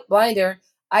like, oh, blinder.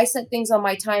 I set things on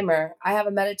my timer. I have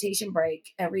a meditation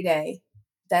break every day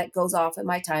that goes off in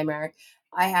my timer.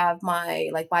 I have my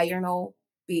like binaural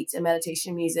beats and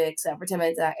meditation music. So for 10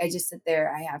 minutes, I just sit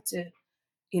there. I have to,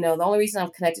 the only reason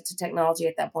I'm connected to technology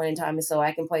at that point in time is so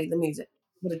I can play the music.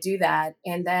 To do that.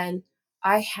 And then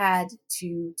I had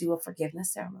to do a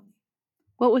forgiveness ceremony.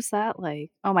 What was that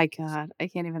like? Oh my God. I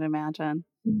can't even imagine.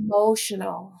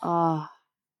 Emotional. Oh,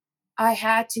 I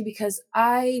had to, because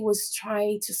I was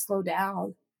trying to slow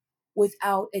down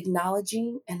without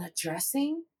acknowledging and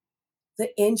addressing the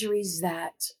injuries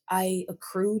that I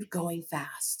accrued going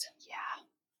fast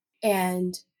yeah.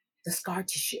 and the scar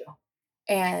tissue.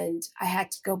 And I had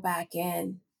to go back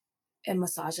in and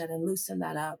massage that and loosen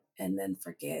that up and then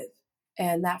forgive.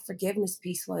 And that forgiveness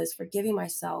piece was forgiving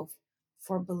myself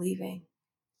for believing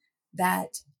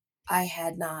that I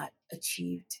had not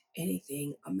achieved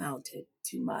anything amounted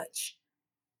to much.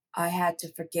 I had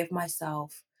to forgive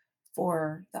myself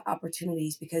for the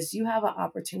opportunities, because you have an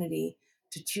opportunity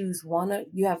to choose one.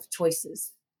 You have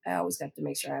choices. I always have to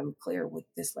make sure I'm clear with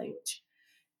this language.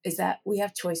 is that we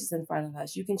have choices in front of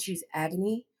us. You can choose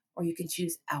agony or you can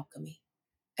choose alchemy.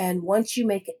 And once you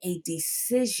make a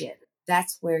decision,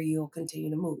 that's where you'll continue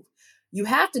to move. You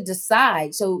have to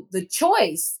decide. So the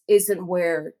choice isn't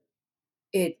where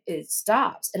it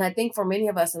stops. And I think for many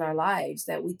of us in our lives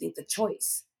that we think the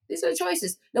choice, these are the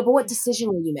choices. No, but what decision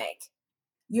will you make?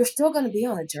 You're still going to be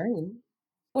on a journey.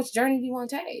 Which journey do you want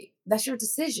to take? That's your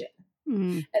decision.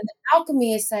 Mm. And the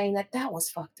alchemy is saying that that was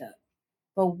fucked up.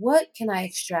 But what can I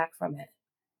extract from it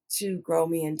to grow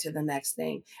me into the next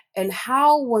thing? And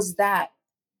how was that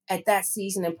at that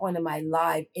season and point in my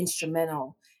life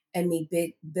instrumental in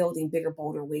me building bigger,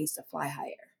 bolder wings to fly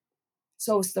higher?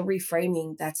 So it's the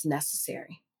reframing that's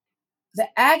necessary. The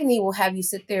agony will have you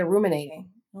sit there ruminating.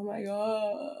 Oh my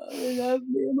God, oh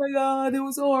my God, it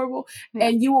was horrible. Yeah.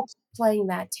 And you will keep playing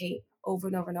that tape over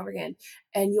and over and over again.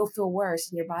 And you'll feel worse,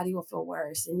 and your body will feel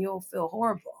worse, and you'll feel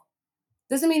horrible.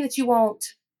 Doesn't mean that you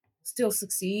won't still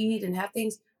succeed and have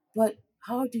things, but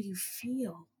how do you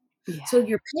feel? Yeah. So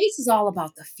your pace is all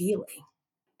about the feeling.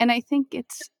 And I think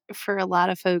it's for a lot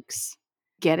of folks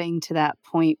getting to that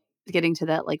point, getting to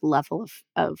that like level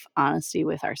of honesty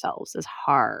with ourselves is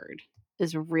hard,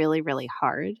 is really, really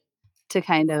hard to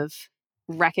kind of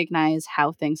recognize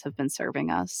how things have been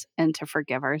serving us and to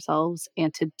forgive ourselves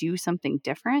and to do something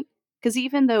different. Because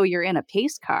even though you're in a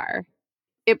pace car,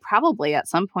 it probably at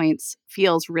some points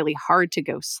feels really hard to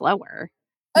go slower.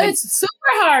 But It's super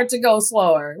hard to go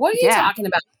slower. What are you yeah, talking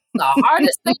about? The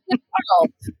hardest thing in the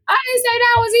world. I didn't say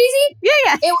that was easy.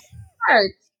 yeah. It was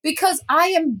hard because I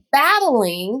am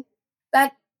battling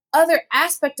that other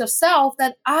aspect of self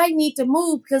that I need to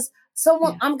move because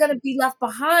Yeah. I'm going to be left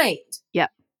behind.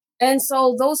 Yep. And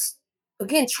so those,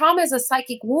 again, trauma is a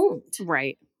psychic wound,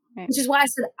 Right. Right. which is why I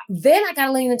said, then I got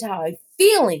to lean into how I'm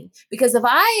feeling, because if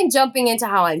I am jumping into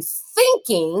how I'm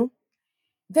thinking,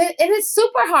 then and it's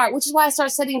super hard, which is why I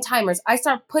start setting timers. I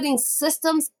start putting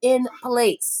systems in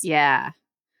place Yeah.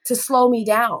 to slow me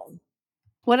down.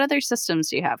 What other systems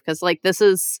do you have? Because like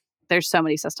there's so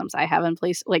many systems I have in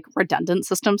place, like redundant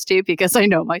systems too, because I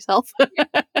know myself.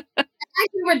 I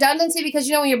do redundancy because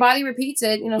when your body repeats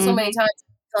it, so many Mm-hmm. times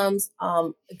it comes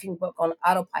it can book on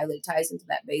autopilot, it ties into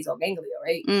that basal ganglia,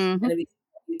 right? Mm-hmm. And it becomes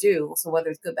what you do. So whether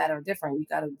it's good, bad, or different, you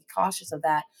gotta be cautious of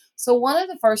that. So one of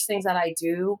the first things that I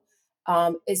do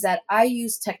is that I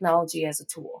use technology as a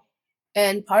tool.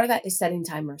 And part of that is setting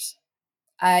timers.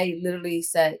 I literally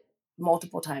set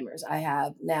multiple timers. I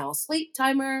have now sleep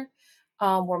timer,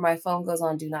 where my phone goes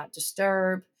on do not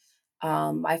disturb.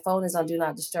 My phone is on do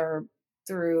not disturb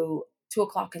through 2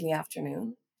 o'clock in the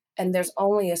afternoon. And there's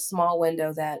only a small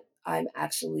window that I'm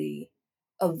actually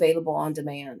available on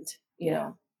demand,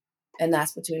 Yeah. and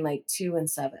that's between like 2 and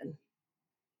 7.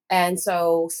 And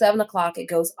so 7 o'clock it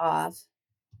goes off.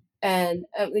 And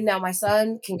now my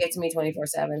son can get to me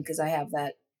 24/7 because I have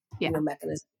that, Yeah.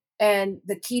 mechanism. And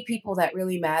the key people that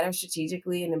really matter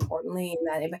strategically and importantly,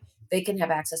 and that they can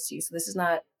have access to you. So this is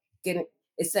not getting.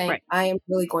 It's saying Right. I am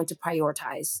really going to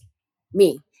prioritize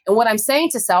me. And what I'm saying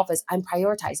to self is I'm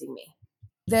prioritizing me.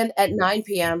 Then at 9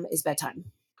 p.m. is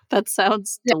bedtime. That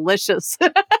sounds Yeah. delicious.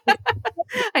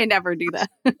 I never do that.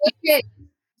 Take it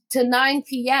to 9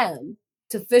 p.m.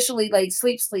 to officially like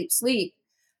sleep, sleep, sleep.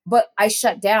 But I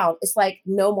shut down. It's like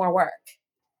no more work.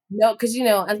 No, because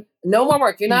and no more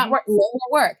work. You're not Mm-hmm. work. No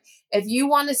more work. If you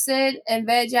want to sit and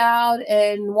veg out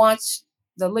and watch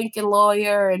the Lincoln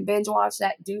Lawyer and binge watch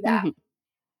that, do that. Mm-hmm.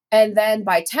 And then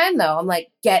by 10, though, I'm like,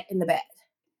 get in the bed.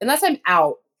 Unless I'm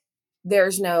out,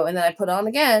 there's no. And then I put on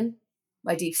again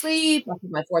my deep sleep,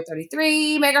 my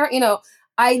 433 megahertz.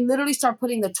 I literally start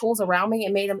putting the tools around me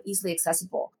and made them easily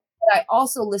accessible. But I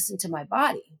also listen to my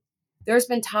body. There's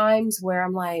been times where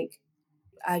I'm like,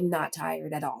 I'm not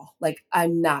tired at all. Like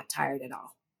I'm not tired at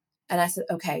all. And I said,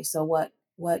 okay, so what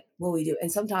will we do?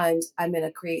 And sometimes I'm in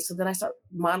a create. So then I start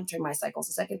monitoring my cycles.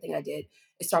 The second thing I did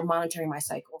is start monitoring my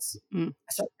cycles. Mm.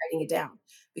 I start writing it down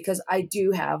because I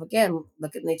do have, again,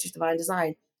 look at nature's divine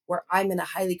design, where I'm in a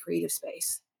highly creative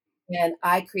space. And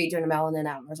I create during the melanin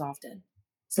hours often.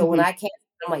 So when Mm-hmm. I can't,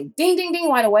 I'm like ding, ding, ding,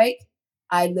 wide awake.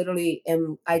 I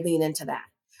lean into that.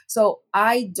 So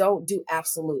I don't do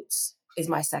absolutes is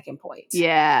my second point.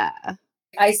 Yeah.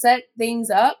 I set things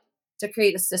up to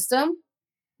create a system,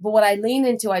 but what I lean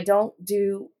into, I don't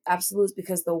do absolutes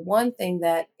because the one thing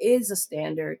that is a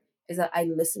standard is that I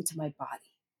listen to my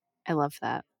body. I love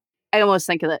that. I almost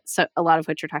think of it. So a lot of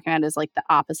what you're talking about is like the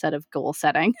opposite of goal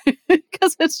setting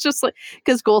because it's just like,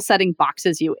 because goal setting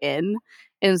boxes you in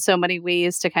so many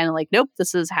ways to kind of like, nope,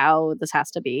 this is how this has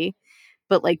to be.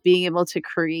 But like being able to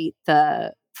create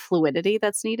the fluidity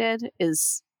that's needed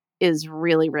is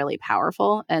really, really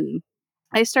powerful. And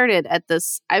I started at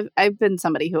this. I've been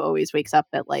somebody who always wakes up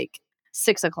at like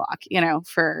 6 o'clock,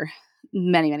 for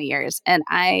many, many years. And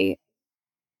I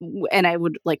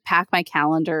would like pack my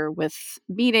calendar with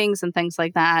meetings and things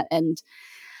like that. And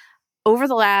over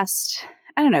the last,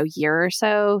 I don't know, year or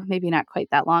so, maybe not quite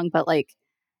that long, but like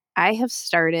I have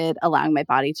started allowing my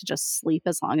body to just sleep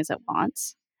as long as it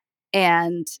wants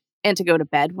and to go to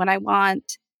bed when I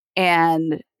want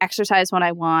and exercise when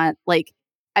I want. Like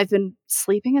I've been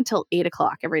sleeping until 8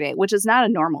 o'clock every day, which is not a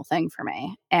normal thing for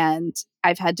me. And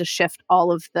I've had to shift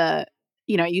all of I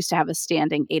used to have a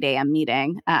standing 8 a.m.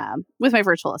 meeting with my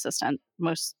virtual assistant.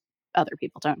 Most other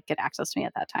people don't get access to me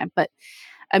at that time, but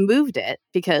I moved it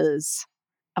because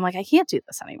I'm like, I can't do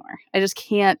this anymore. I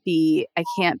can't be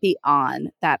on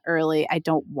that early. I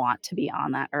don't want to be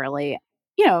on that early.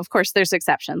 Of course there's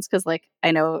exceptions because like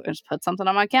I know I just put something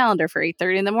on my calendar for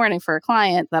 8:30 in the morning for a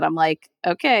client that I'm like,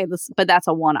 okay, but that's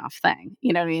a one-off thing.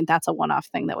 You know what I mean? That's a one-off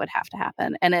thing that would have to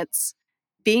happen. And it's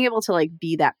being able to like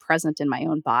be that present in my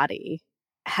own body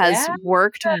has Yeah.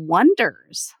 worked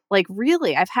wonders. Like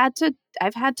really, I've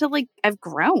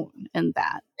grown in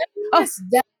that. Oh, Yes,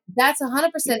 that's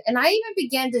 100%. And I even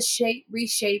began to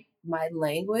reshape my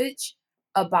language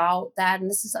about that. And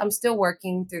I'm still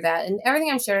working through that. And everything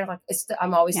I'm sharing, like,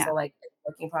 I'm always yeah. still like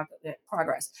working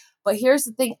progress. But here's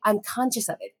the thing: I'm conscious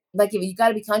of it. Like, you got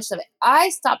to be conscious of it. I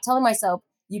stopped telling myself,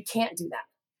 "You can't do that."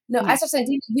 No, I Yeah. started saying,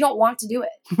 "You don't want to do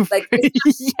it." Like,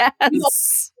 it's not,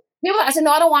 Yes. I said,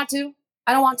 "No, I don't want to.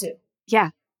 I don't want to,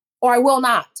 Yeah. or I will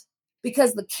not,"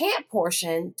 because the can't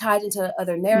portion tied into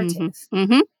other Mm-hmm. narrative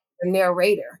Mm-hmm.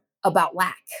 narrator about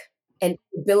lack and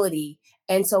ability.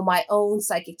 And so my own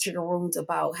psychic trigger wounds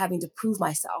about having to prove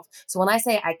myself. So when I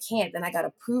say I can't, then I got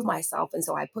to prove myself. And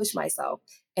so I push myself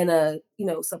in a,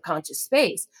 subconscious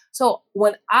space. So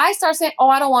when I start saying, oh,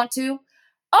 I don't want to,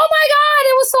 oh my God,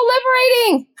 it was so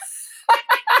liberating.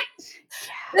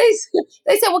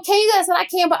 They said, well, can you do this? And I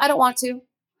can, but I don't want to.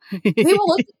 People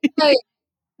look at me like,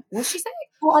 what's she saying?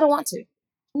 Oh, I don't want to.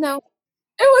 No,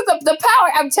 it was the power.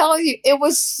 I'm telling you, it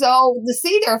was so to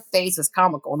see their face is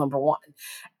comical. Number one,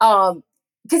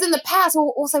 because in the past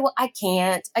we'll say, "Well, I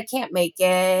can't make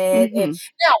it." And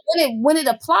Mm-hmm. now when it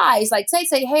applies, like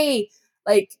say, "Hey,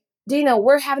 like Deena,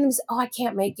 we're having this. Oh, I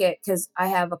can't make it because I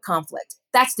have a conflict."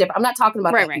 That's different. I'm not talking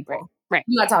about that, Right. people. Right.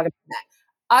 I'm not talking about that.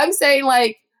 I'm saying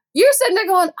like you're sitting there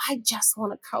going, "I just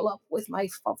want to curl up with my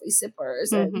fluffy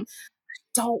zippers Mm-hmm. and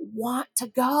don't want to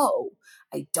go.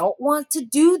 I don't want to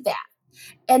do that."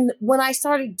 And when I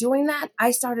started doing that,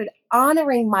 I started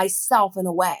honoring myself in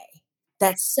a way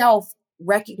that self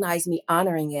recognized me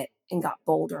honoring it and got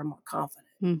bolder and more confident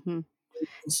Mm-hmm.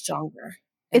 and stronger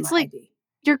in It's my like ID.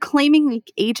 you're claiming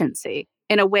like agency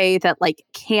in a way that like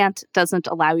can't doesn't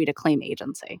allow you to claim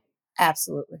agency.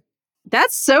 Absolutely.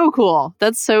 That's so cool.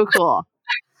 That's so cool.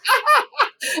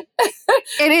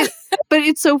 And but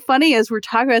it's so funny as we're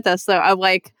talking about this though, I'm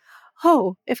like,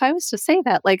 oh, if I was to say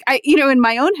that, like in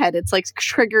my own head, it's like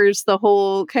triggers the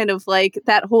whole kind of like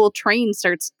that whole train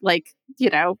starts like,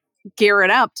 gearing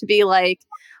up to be like,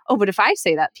 oh, but if I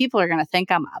say that, people are gonna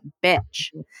think I'm a bitch.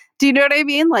 Do you know what I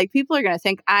mean? Like people are gonna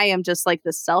think I am just like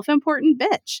this self-important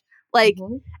bitch. Like,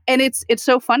 Mm-hmm. and it's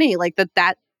so funny, like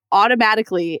that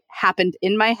automatically happened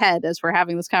in my head as we're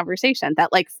having this conversation.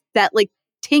 That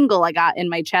tingle I got in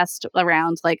my chest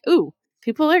around like, ooh,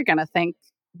 people are going to think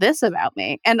this about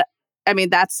me. And I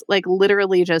mean, that's like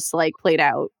literally just like played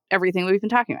out everything we've been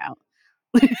talking about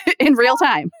in real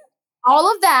time.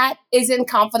 All of that is in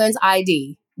Confidence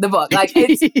ID, the book. Like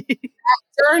it's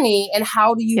journey and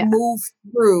how do you Yeah. move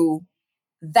through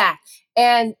that.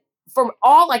 And from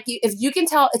all like if you can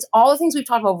tell, it's all the things we've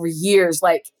talked about over years.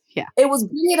 Like Yeah. it was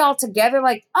bringing it all together.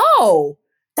 Like, oh,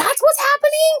 that's what's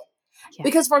happening. Yeah.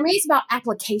 Because for me, it's about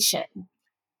application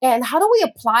and how do we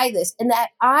apply this? And that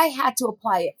I had to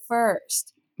apply it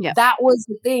first. Yeah. That was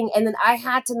the thing. And then I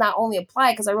had to not only apply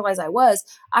it because I realized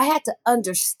I had to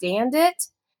understand it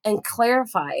and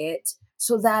clarify it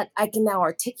so that I can now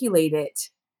articulate it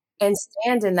and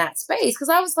stand in that space. Because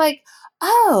I was like,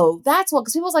 oh, that's what,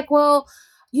 because people was like, well,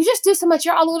 you just do so much,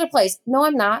 you're all over the place. No,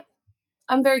 I'm not.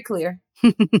 I'm very clear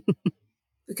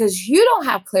because you don't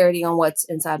have clarity on what's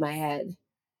inside my head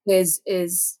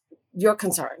is your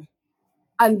concern.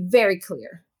 I'm very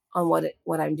clear on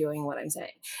what I'm doing, what I'm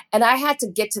saying. And I had to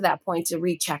get to that point to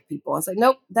recheck people. I was like,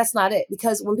 nope, that's not it.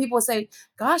 Because when people say,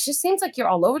 gosh, it seems like you're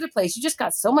all over the place. You just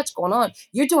got so much going on.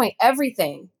 You're doing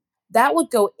everything. That would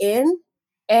go in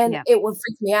and Yeah. it would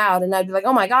freak me out. And I'd be like,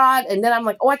 oh my God. And then I'm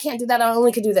like, oh, I can't do that. I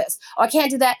only can do this. Oh, I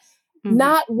can't do that. Mm-hmm.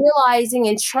 Not realizing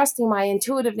and trusting my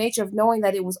intuitive nature of knowing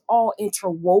that it was all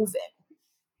interwoven.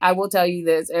 I will tell you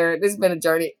this, Erin, this has been a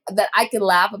journey that I can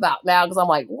laugh about now because I'm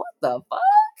like, what the fuck?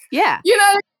 Yeah. You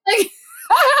know, like,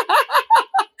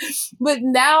 but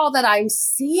now that I'm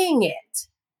seeing it,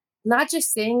 not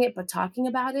just seeing it, but talking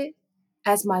about it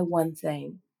as my one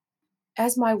thing,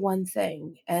 as my one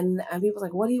thing. And people are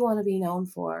like, what do you want to be known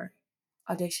for?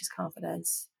 Audacious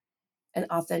confidence and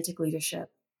authentic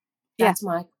leadership. Yeah.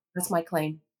 That's my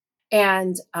claim.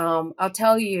 And I'll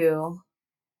tell you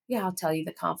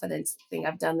the confidence thing.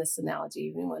 I've done this analogy.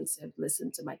 If anyone's have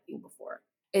listened to my thing before,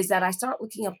 is that I start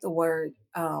looking up the word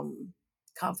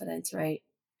confidence, right?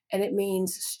 And it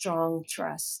means strong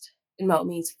trust. No, it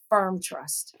means firm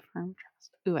trust. Firm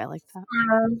trust. Ooh, I like that.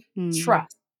 Firm Mm.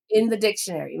 trust. In the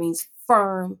dictionary, it means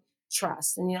firm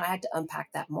trust. And I had to unpack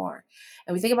that more.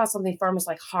 And we think about something firm is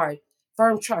like hard.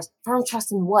 Firm trust. Firm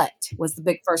trust in what was the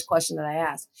big first question that I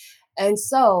asked. And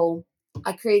so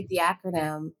I created the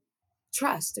acronym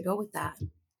trust to go with that.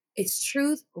 It's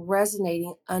truth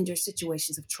resonating under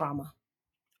situations of trauma.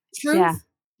 Yeah. Truth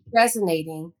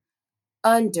resonating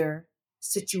under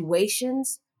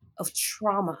situations of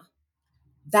trauma.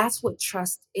 That's what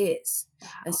trust is.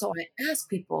 And Wow. so I ask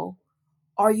people,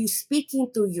 are you speaking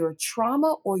through your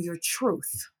trauma or your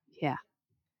truth? Yeah.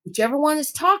 Whichever one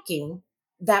is talking,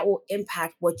 that will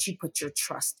impact what you put your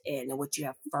trust in and what you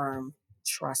have firm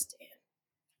trust in.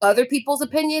 Other people's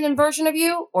opinion and version of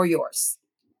you or yours.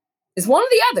 It's one or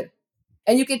the other.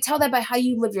 And you can tell that by how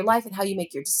you live your life and how you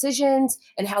make your decisions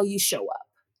and how you show up.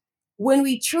 When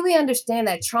we truly understand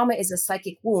that trauma is a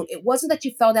psychic wound, it wasn't that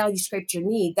you fell down, you scraped your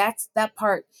knee. That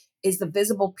part is the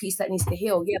visible piece that needs to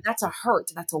heal. Yeah, that's a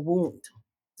hurt. That's a wound.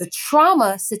 The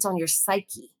trauma sits on your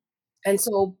psyche. And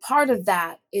so part of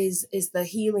that is the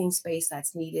healing space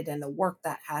that's needed and the work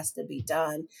that has to be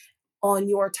done on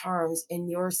your terms in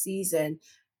your season.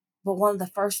 But one of the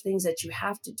first things that you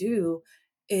have to do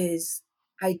is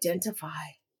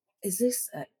identify, is this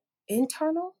an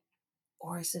internal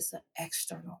or is this an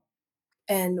external?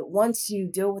 And once you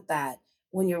deal with that,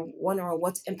 when you're wondering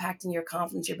what's impacting your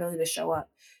confidence, your ability to show up,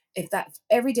 if that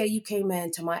every day you came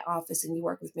into my office and you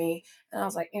work with me, and I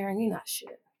was like, Erin, you're not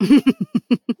shit.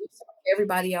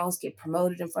 Everybody else get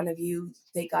promoted in front of you.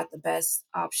 They got the best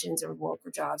options or work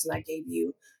or jobs, and I gave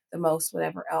you the most,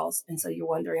 whatever else. And so you're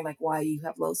wondering like why you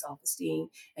have low self-esteem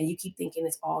and you keep thinking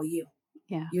it's all you.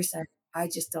 Yeah. You're saying, I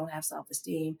just don't have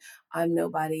self-esteem. I'm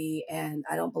nobody and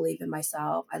I don't believe in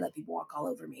myself. I let people walk all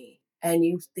over me. And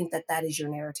you think that that is your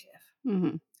narrative. Mm-hmm.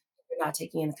 You're not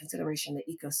taking into consideration the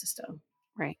ecosystem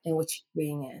Right. in which you're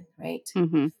being in, right?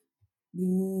 Mm-hmm.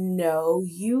 No,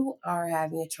 you are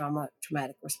having a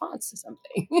traumatic response to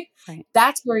something. Right.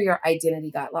 That's where your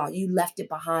identity got lost. You left it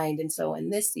behind. And so in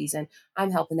this season,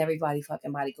 I'm helping everybody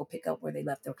fucking body go pick up where they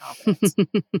left their confidence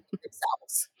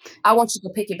themselves. I want you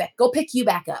to pick it back. Go pick you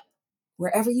back up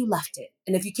wherever you left it.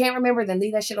 And if you can't remember, then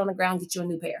leave that shit on the ground, get you a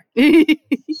new pair.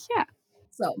 Yeah.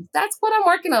 So that's what I'm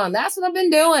working on. That's what I've been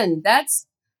doing. That's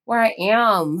where I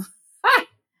am.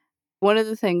 One of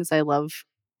the things I love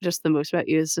just the most about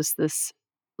you is just this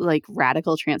like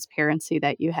radical transparency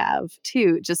that you have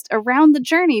too, just around the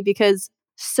journey, because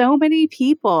so many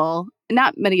people,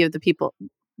 not many of the people,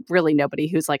 really nobody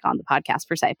who's like on the podcast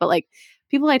per se, but like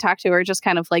people I talk to are just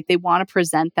kind of like they want to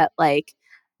present that like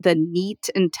the neat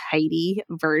and tidy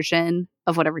version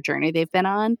of whatever journey they've been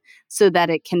on so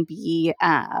that it can be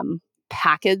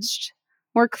packaged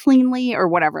more cleanly or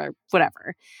whatever.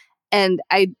 And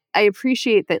I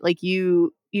appreciate that like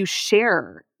you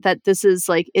share that this is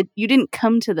like it you didn't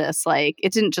come to this like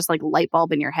it didn't just like light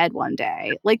bulb in your head one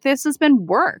day. Like this has been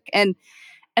work. And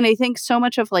I think so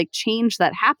much of like change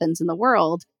that happens in the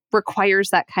world requires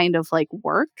that kind of like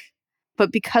work.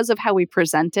 But because of how we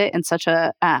present it in such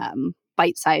a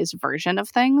bite-sized version of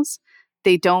things,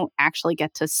 they don't actually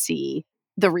get to see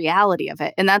the reality of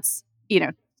it. And that's,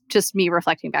 just me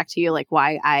reflecting back to you, like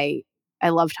why I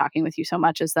love talking with you so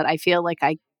much is that I feel like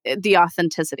the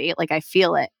authenticity, like I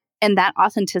feel it. And that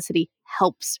authenticity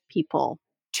helps people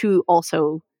to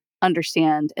also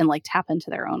understand and like tap into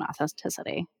their own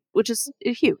authenticity, which is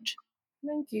huge.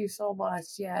 Thank you so much.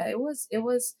 Yeah, it was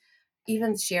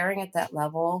even sharing at that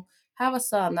level. Have a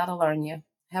son, that'll learn you.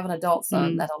 Have an adult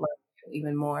son, Mm, that'll learn you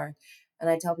even more. And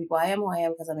I tell people I am who I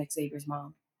am because I'm Xavier's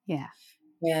mom. yeah.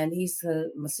 And he's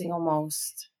the single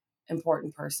most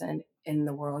important person in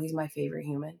the world. He's my favorite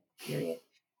human, period.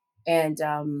 And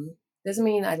doesn't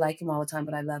mean I like him all the time,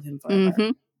 but I love him forever.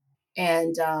 Hmm.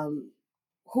 And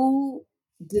who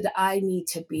did I need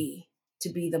to be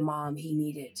the mom he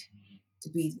needed, to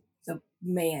be the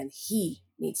man he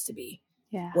needs to be,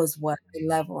 Yeah. was what I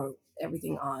leveled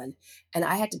everything on. And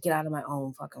I had to get out of my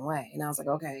own fucking way. And I was like,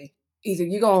 okay, either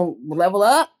you're going to level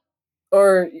up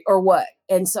or what?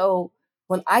 And so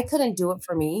when I couldn't do it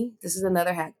for me, this is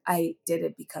another hack. I did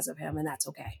it because of him, and that's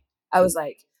okay. I was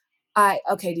like,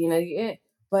 okay, Deena, yeah.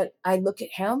 But I look at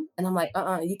him and I'm like,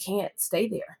 you can't stay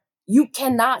there. You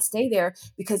cannot stay there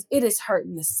because it is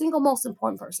hurting the single most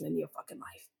important person in your fucking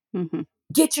life. Mm-hmm.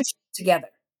 Get your shit together,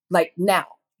 like now.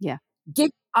 Yeah.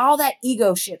 Get all that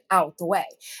ego shit out the way.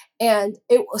 And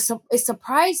it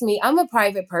surprised me. I'm a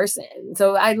private person.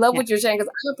 So I love what you're saying because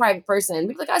I'm a private person.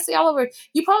 People like I see all over,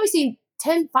 you probably see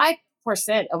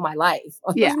 5% of my life.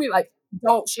 Yeah. Me like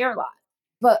don't share a lot.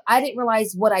 But I didn't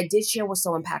realize what I did share was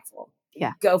so impactful.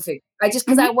 Yeah. Go figure. Because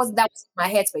Mhm. that was my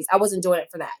headspace. I wasn't doing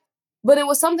it for that. But it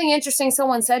was something interesting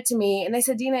someone said to me, and they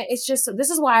said, Deena, it's just this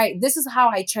is how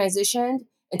I transitioned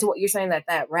into what you're saying,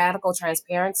 that radical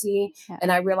transparency. Yeah.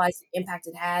 And I realized the impact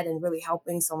it had in really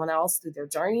helping someone else through their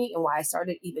journey, and why I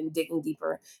started even digging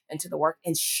deeper into the work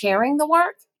and sharing the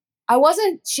work. I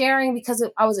wasn't sharing because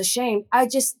I was ashamed. I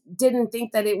just didn't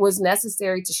think that it was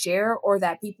necessary to share or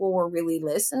that people were really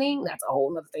listening. That's a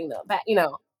whole other thing,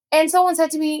 though. And someone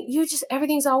said to me,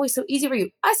 everything's always so easy for you.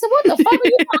 I said, what the fuck are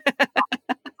you talking about?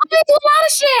 I've been through a lot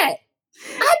of shit.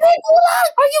 I've been through a lot.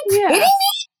 Are you kidding me?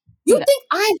 You No. think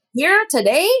I'm here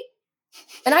today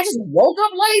and I just woke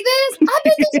up like this? I've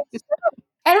been through some shit.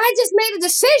 And I just made a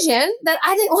decision that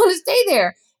I didn't want to stay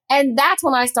there. And that's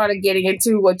when I started getting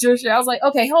into what you're saying. I was like,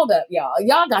 okay, hold up, y'all.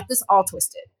 Y'all got this all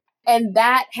twisted. And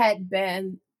that had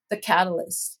been the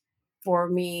catalyst for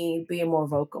me being more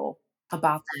vocal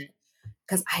about that.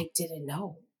 Because I didn't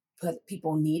know, but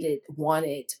people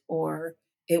wanted, or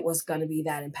it was going to be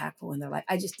that impactful in their life.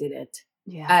 I just didn't.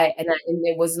 Yeah. And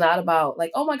it was not about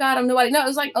like, oh my God, I'm nobody. No, it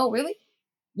was like, oh really?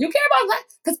 You care about that?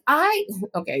 Because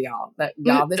okay, y'all,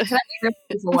 this can I be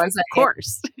real for one second? Of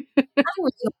course. I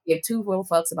really don't give two real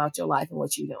fucks about your life and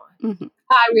what you're doing. Mm-hmm.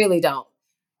 I really don't.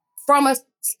 From a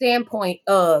standpoint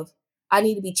of, I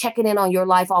need to be checking in on your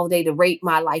life all day to rate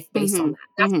my life based on that.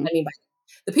 That's what I mean by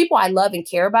the people I love and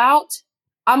care about.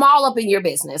 I'm all up in your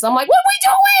business. I'm like, what are we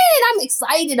doing? I'm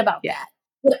excited about that.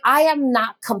 But I am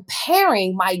not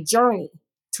comparing my journey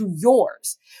to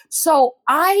yours. So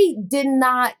I did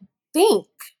not think,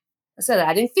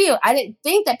 I didn't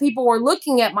think that people were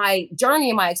looking at my journey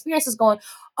and my experiences going,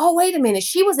 oh, wait a minute,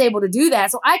 she was able to do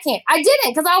that. So I can't. I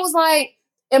didn't, because I was like,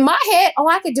 in my head, oh,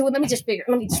 I could do it. Let me just figure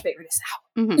this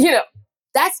out. Mm-hmm.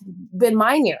 That's been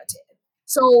my narrative.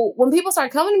 So when people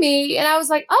start coming to me and I was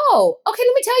like, oh, okay,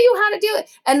 let me tell you how to do it.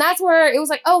 And that's where it was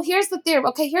like, oh, here's the theory.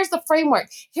 Okay, here's the framework.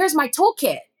 Here's my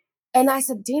toolkit. And I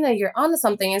said, Deena, you're onto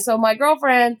something. And so my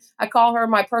girlfriend, I call her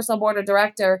my personal board of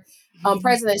director,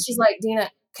 president. She's like, Deena,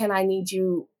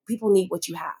 people need what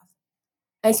you have.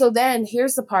 And so then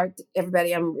here's the part,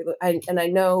 everybody, and I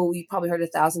know you probably heard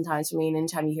 1,000 times from me, and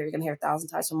anytime you hear, you're going to hear 1,000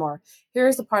 times from more.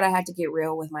 Here's the part I had to get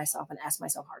real with myself and ask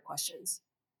myself hard questions.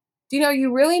 Are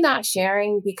you really not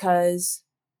sharing because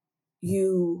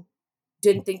you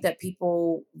didn't think that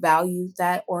people valued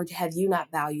that, or have you not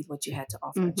valued what you had to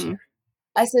offer and share?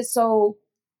 I said, so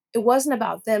it wasn't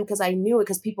about them, because I knew it,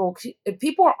 because if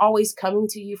people are always coming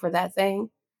to you for that thing,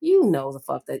 the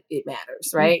fuck that it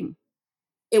matters, right? Mm-hmm.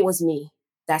 It was me.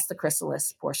 That's the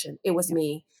chrysalis portion. It was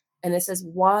me. And it says,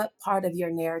 what part of your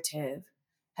narrative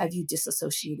have you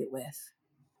disassociated with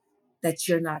that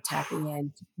you're not tapping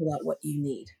in to pull out what you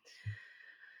need?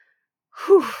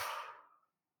 Whew.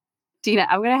 Deena,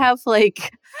 I'm going to have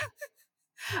like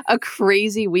a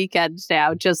crazy weekend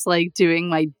now, just like doing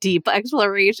my deep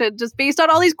exploration, just based on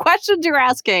all these questions you're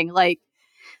asking. Like,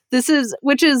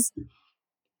 which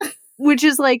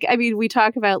is like, I mean, we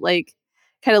talk about like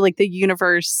kind of like the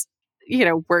universe,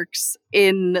 works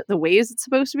in the ways it's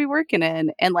supposed to be working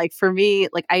in. And like, for me,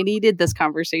 like, I needed this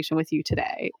conversation with you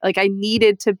today. Like, I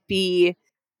needed to be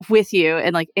with you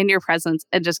and like in your presence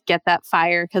and just get that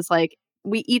fire. Cause like,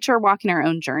 we each are walking our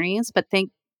own journeys, but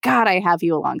thank God I have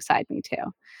you alongside me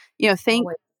too. Thank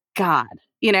God,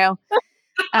 you know,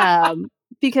 um,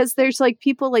 because there's like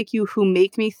people like you who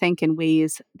make me think in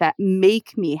ways that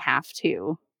make me have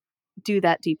to do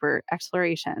that deeper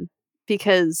exploration,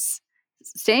 because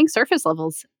staying surface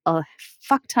level's a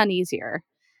fuck ton easier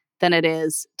than it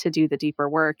is to do the deeper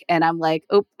work. And I'm like,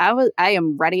 oh, I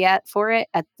am ready for it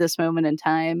at this moment in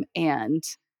time. And,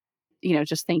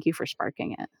 just thank you for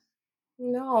sparking it.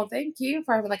 No, thank you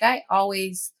for like, I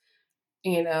always,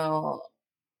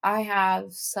 I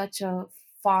have such a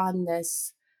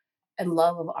fondness and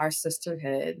love of our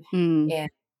sisterhood. Mm. And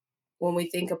when we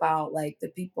think about like the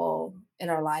people in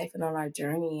our life and on our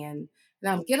journey, and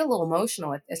I get a little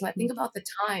emotional at this. And I think about the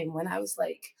time when I was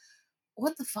like,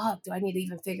 what the fuck do I need to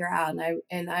even figure out?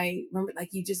 And I remember like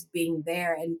you just being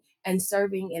there and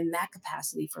serving in that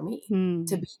capacity for me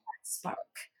to be that spark.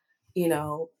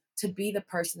 to be the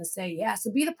person to say yes,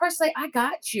 to be the person to say, I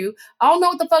got you. I don't know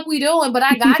what the fuck we doing, but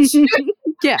I got you.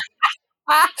 Yeah.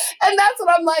 And that's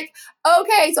what I'm like,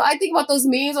 okay. So I think about those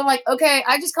memes. I'm like, okay,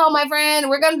 I just called my friend.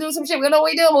 We're going to do some shit. We don't know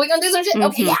what we're doing, but we're going to do some shit.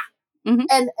 Okay, yeah.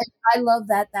 And I love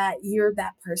that you're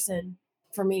that person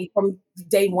for me from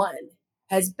day one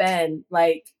has been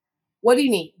like, what do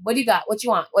you need? What do you got? What you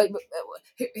want?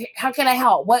 How can I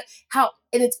help? How?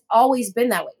 And it's always been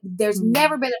that way. There's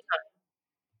never been a time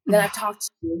that I talked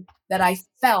to you that I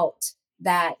felt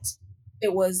that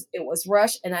it was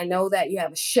rushed. And I know that you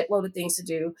have a shitload of things to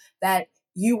do, that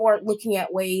you weren't looking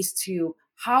at ways to,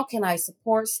 how can I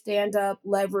support, stand up,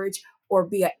 leverage, or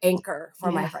be an anchor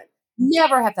for my friend.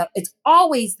 Never have that. It's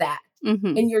always that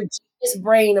in your genius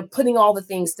brain of putting all the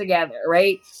things together,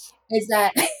 right? Is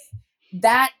that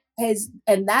that is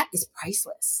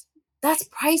priceless. That's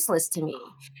priceless to me.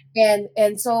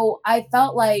 And so I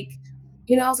felt like,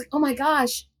 I was like, oh my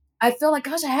gosh, I feel like,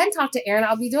 gosh, I hadn't talked to Aaron.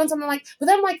 I'll be doing something like, but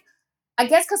then I'm like, I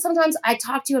guess because sometimes I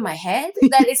talk to you in my head,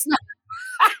 that it's not,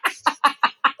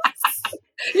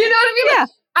 you know what I mean? Yeah. Like,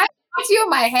 I talk to you in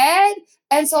my head.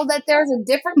 And so that there's a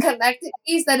different connected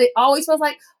piece that it always feels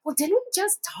like, well, didn't we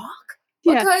just talk?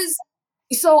 Because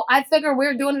so I figure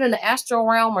we're doing it in the astral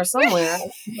realm or somewhere,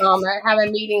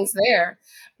 having meetings there.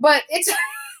 But it's,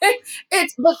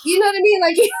 but you know what I mean?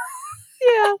 Like,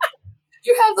 Yeah.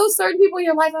 you have those certain people in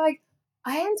your life are like,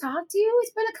 I hadn't talked to you.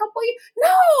 It's been a couple years.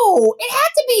 No, it had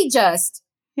to be just.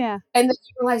 Yeah. And then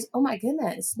you realize, oh my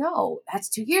goodness, no, that's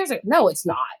 2 years ago. No, it's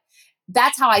not.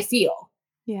 That's how I feel.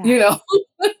 Yeah.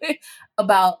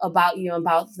 About you,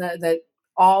 about the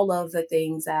all of the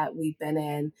things that we've been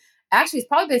in. Actually, it's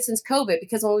probably been since COVID,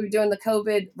 because when we were doing the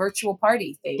COVID virtual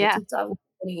party thing in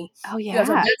 2020. Oh,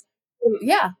 yeah.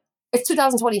 Yeah. It's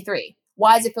 2023.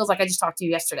 Why does it feels like I just talked to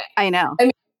you yesterday? I know. I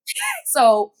mean,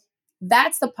 so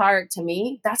that's the part, to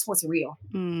me, that's what's real.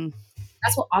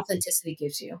 That's what authenticity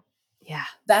gives you. Yeah.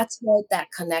 That's what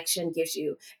that connection gives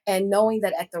you. And knowing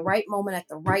that at the right moment, at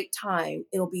the right time,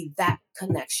 it'll be that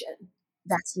connection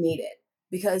that's needed,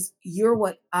 because you're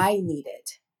what I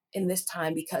needed in this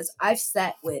time, because I've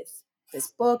sat with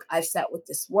this book, I've sat with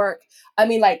this work. I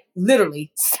mean, like,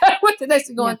 literally sat with the next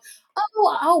thing going,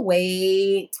 oh, I'll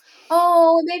wait.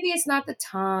 Oh, maybe it's not the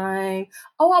time.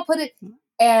 Oh, I'll put it.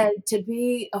 And to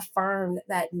be affirmed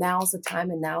that now's the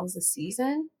time and now's the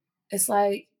season, it's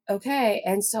like, okay.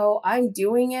 And so I'm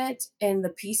doing it in the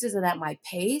pieces and at my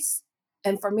pace.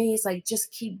 And for me, it's like,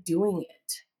 just keep doing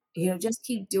it. Just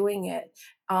keep doing it.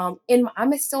 I'm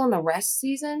still in the rest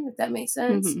season, if that makes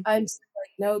sense. I'm still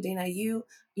like, no, Deena, you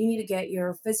need to get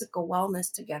your physical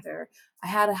wellness together. I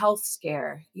had a health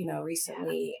scare,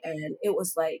 recently. And it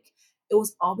was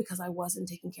all because I wasn't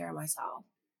taking care of myself.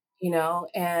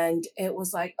 And it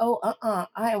was like, oh,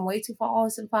 I am way too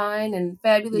flawless and fine and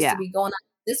fabulous to be going out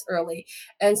this early.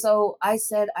 And so I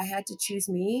said I had to choose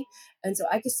me. And so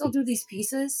I could still do these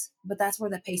pieces, but that's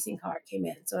where the pacing card came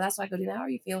in. So that's why I go, Deena, how are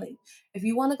you feeling? If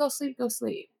you want to go sleep, go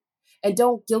sleep. And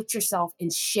don't guilt yourself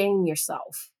and shame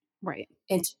yourself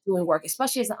into doing work,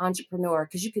 especially as an entrepreneur,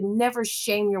 because you can never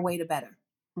shame your way to better.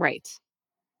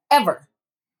 Ever.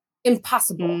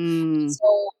 Impossible.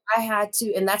 So I had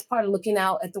to, and that's part of looking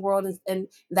out at the world and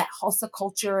that hustle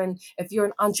culture. And if you're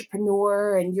an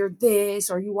entrepreneur and you're this,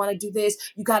 or you want to do this,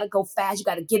 you got to go fast. You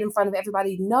got to get in front of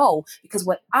everybody. No, because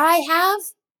what I have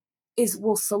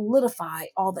will solidify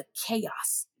all the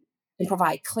chaos and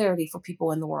provide clarity for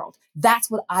people in the world.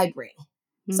 That's what I bring.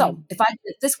 So if I do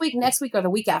it this week, next week, or the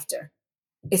week after,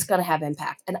 it's going to have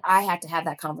impact. And I had to have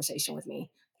that conversation with me,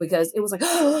 because it was like,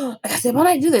 oh, I said, why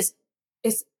don't I do this?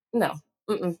 It's no.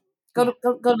 Go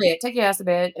to bed. Take your ass to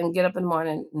bed and get up in the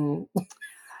morning.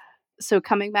 So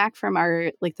coming back from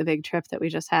the big trip that we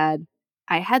just had,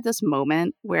 I had this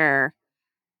moment where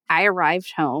I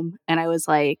arrived home and I was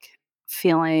like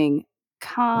feeling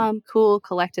calm, cool,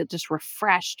 collected, just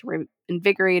refreshed,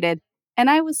 invigorated. And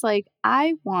I was like,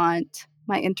 I want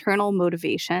my internal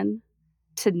motivation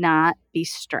to not be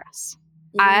stress.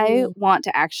 I want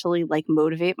to actually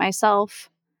motivate myself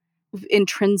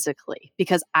intrinsically,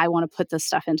 because I want to put this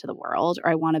stuff into the world, or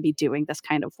I want to be doing this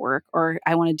kind of work, or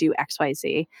I want to do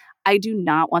XYZ. I do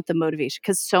not want the motivation,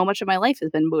 because so much of my life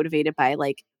has been motivated by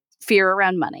fear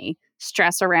around money,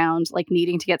 stress around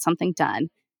needing to get something done,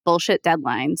 bullshit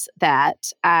deadlines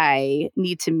that I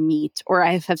need to meet, or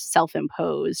I have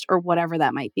self-imposed, or whatever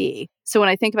that might be. So when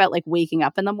I think about waking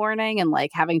up in the morning and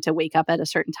having to wake up at a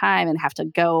certain time and have to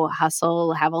go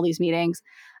hustle, have all these meetings,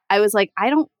 I was like,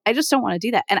 I just don't want to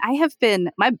do that. And I have been,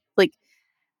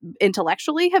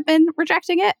 intellectually have been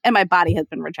rejecting it, and my body has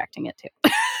been rejecting it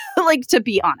too. To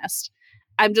be honest,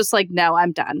 I'm just like, no,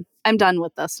 I'm done. I'm done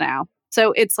with this now.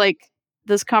 So it's like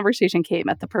this conversation came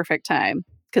at the perfect time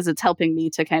because it's helping me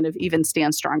to kind of even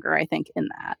stand stronger, I think, in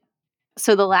that.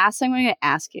 So the last thing I'm going to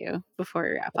ask you before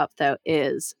we wrap up, though,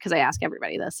 is, because I ask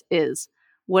everybody this, is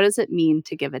what does it mean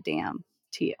to give a damn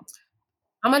to you?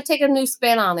 I'm going to take a new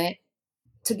spin on it.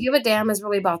 To give a damn is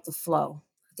really about the flow.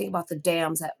 Think about the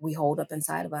dams that we hold up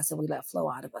inside of us and we let flow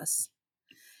out of us.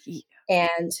 Yeah.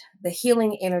 And the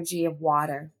healing energy of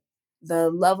water, the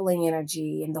leveling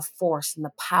energy and the force and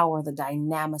the power, the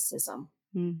dynamicism.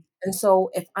 Mm. And so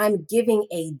if I'm giving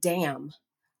a damn,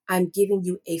 I'm giving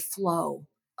you a flow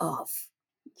of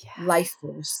life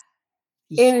force,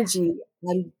 energy.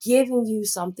 I'm giving you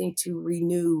something to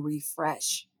renew,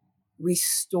 refresh,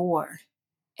 restore,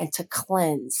 and to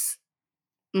cleanse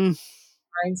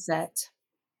mindset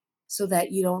so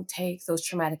that you don't take those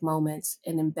traumatic moments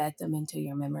and embed them into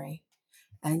your memory.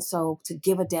 And so to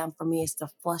give a damn for me is to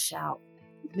flush out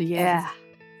everything that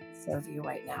serve you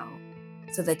right now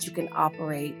so that you can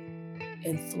operate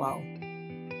in flow.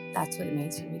 That's what it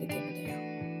means for me to give a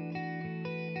damn.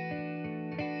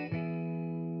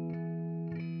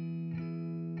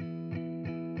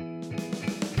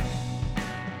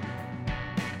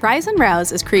 Rise and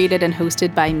Rouse is created and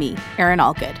hosted by me, Erin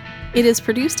Allgood. It is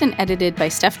produced and edited by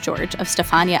Steph George of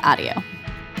Stefania Audio.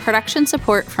 Production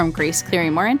support from Grace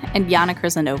Cleary-Morin and Yana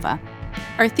Krasanova.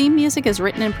 Our theme music is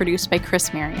written and produced by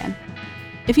Chris Marion.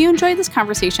 If you enjoyed this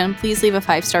conversation, please leave a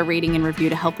 5-star rating and review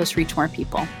to help us reach more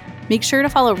people. Make sure to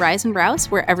follow Rise and Rouse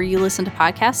wherever you listen to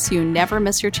podcasts so you never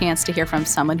miss your chance to hear from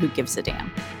someone who gives a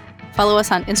damn. Follow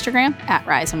us on Instagram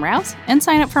 @Rise and Rouse and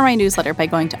sign up for my newsletter by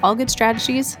going to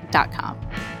allgoodstrategies.com.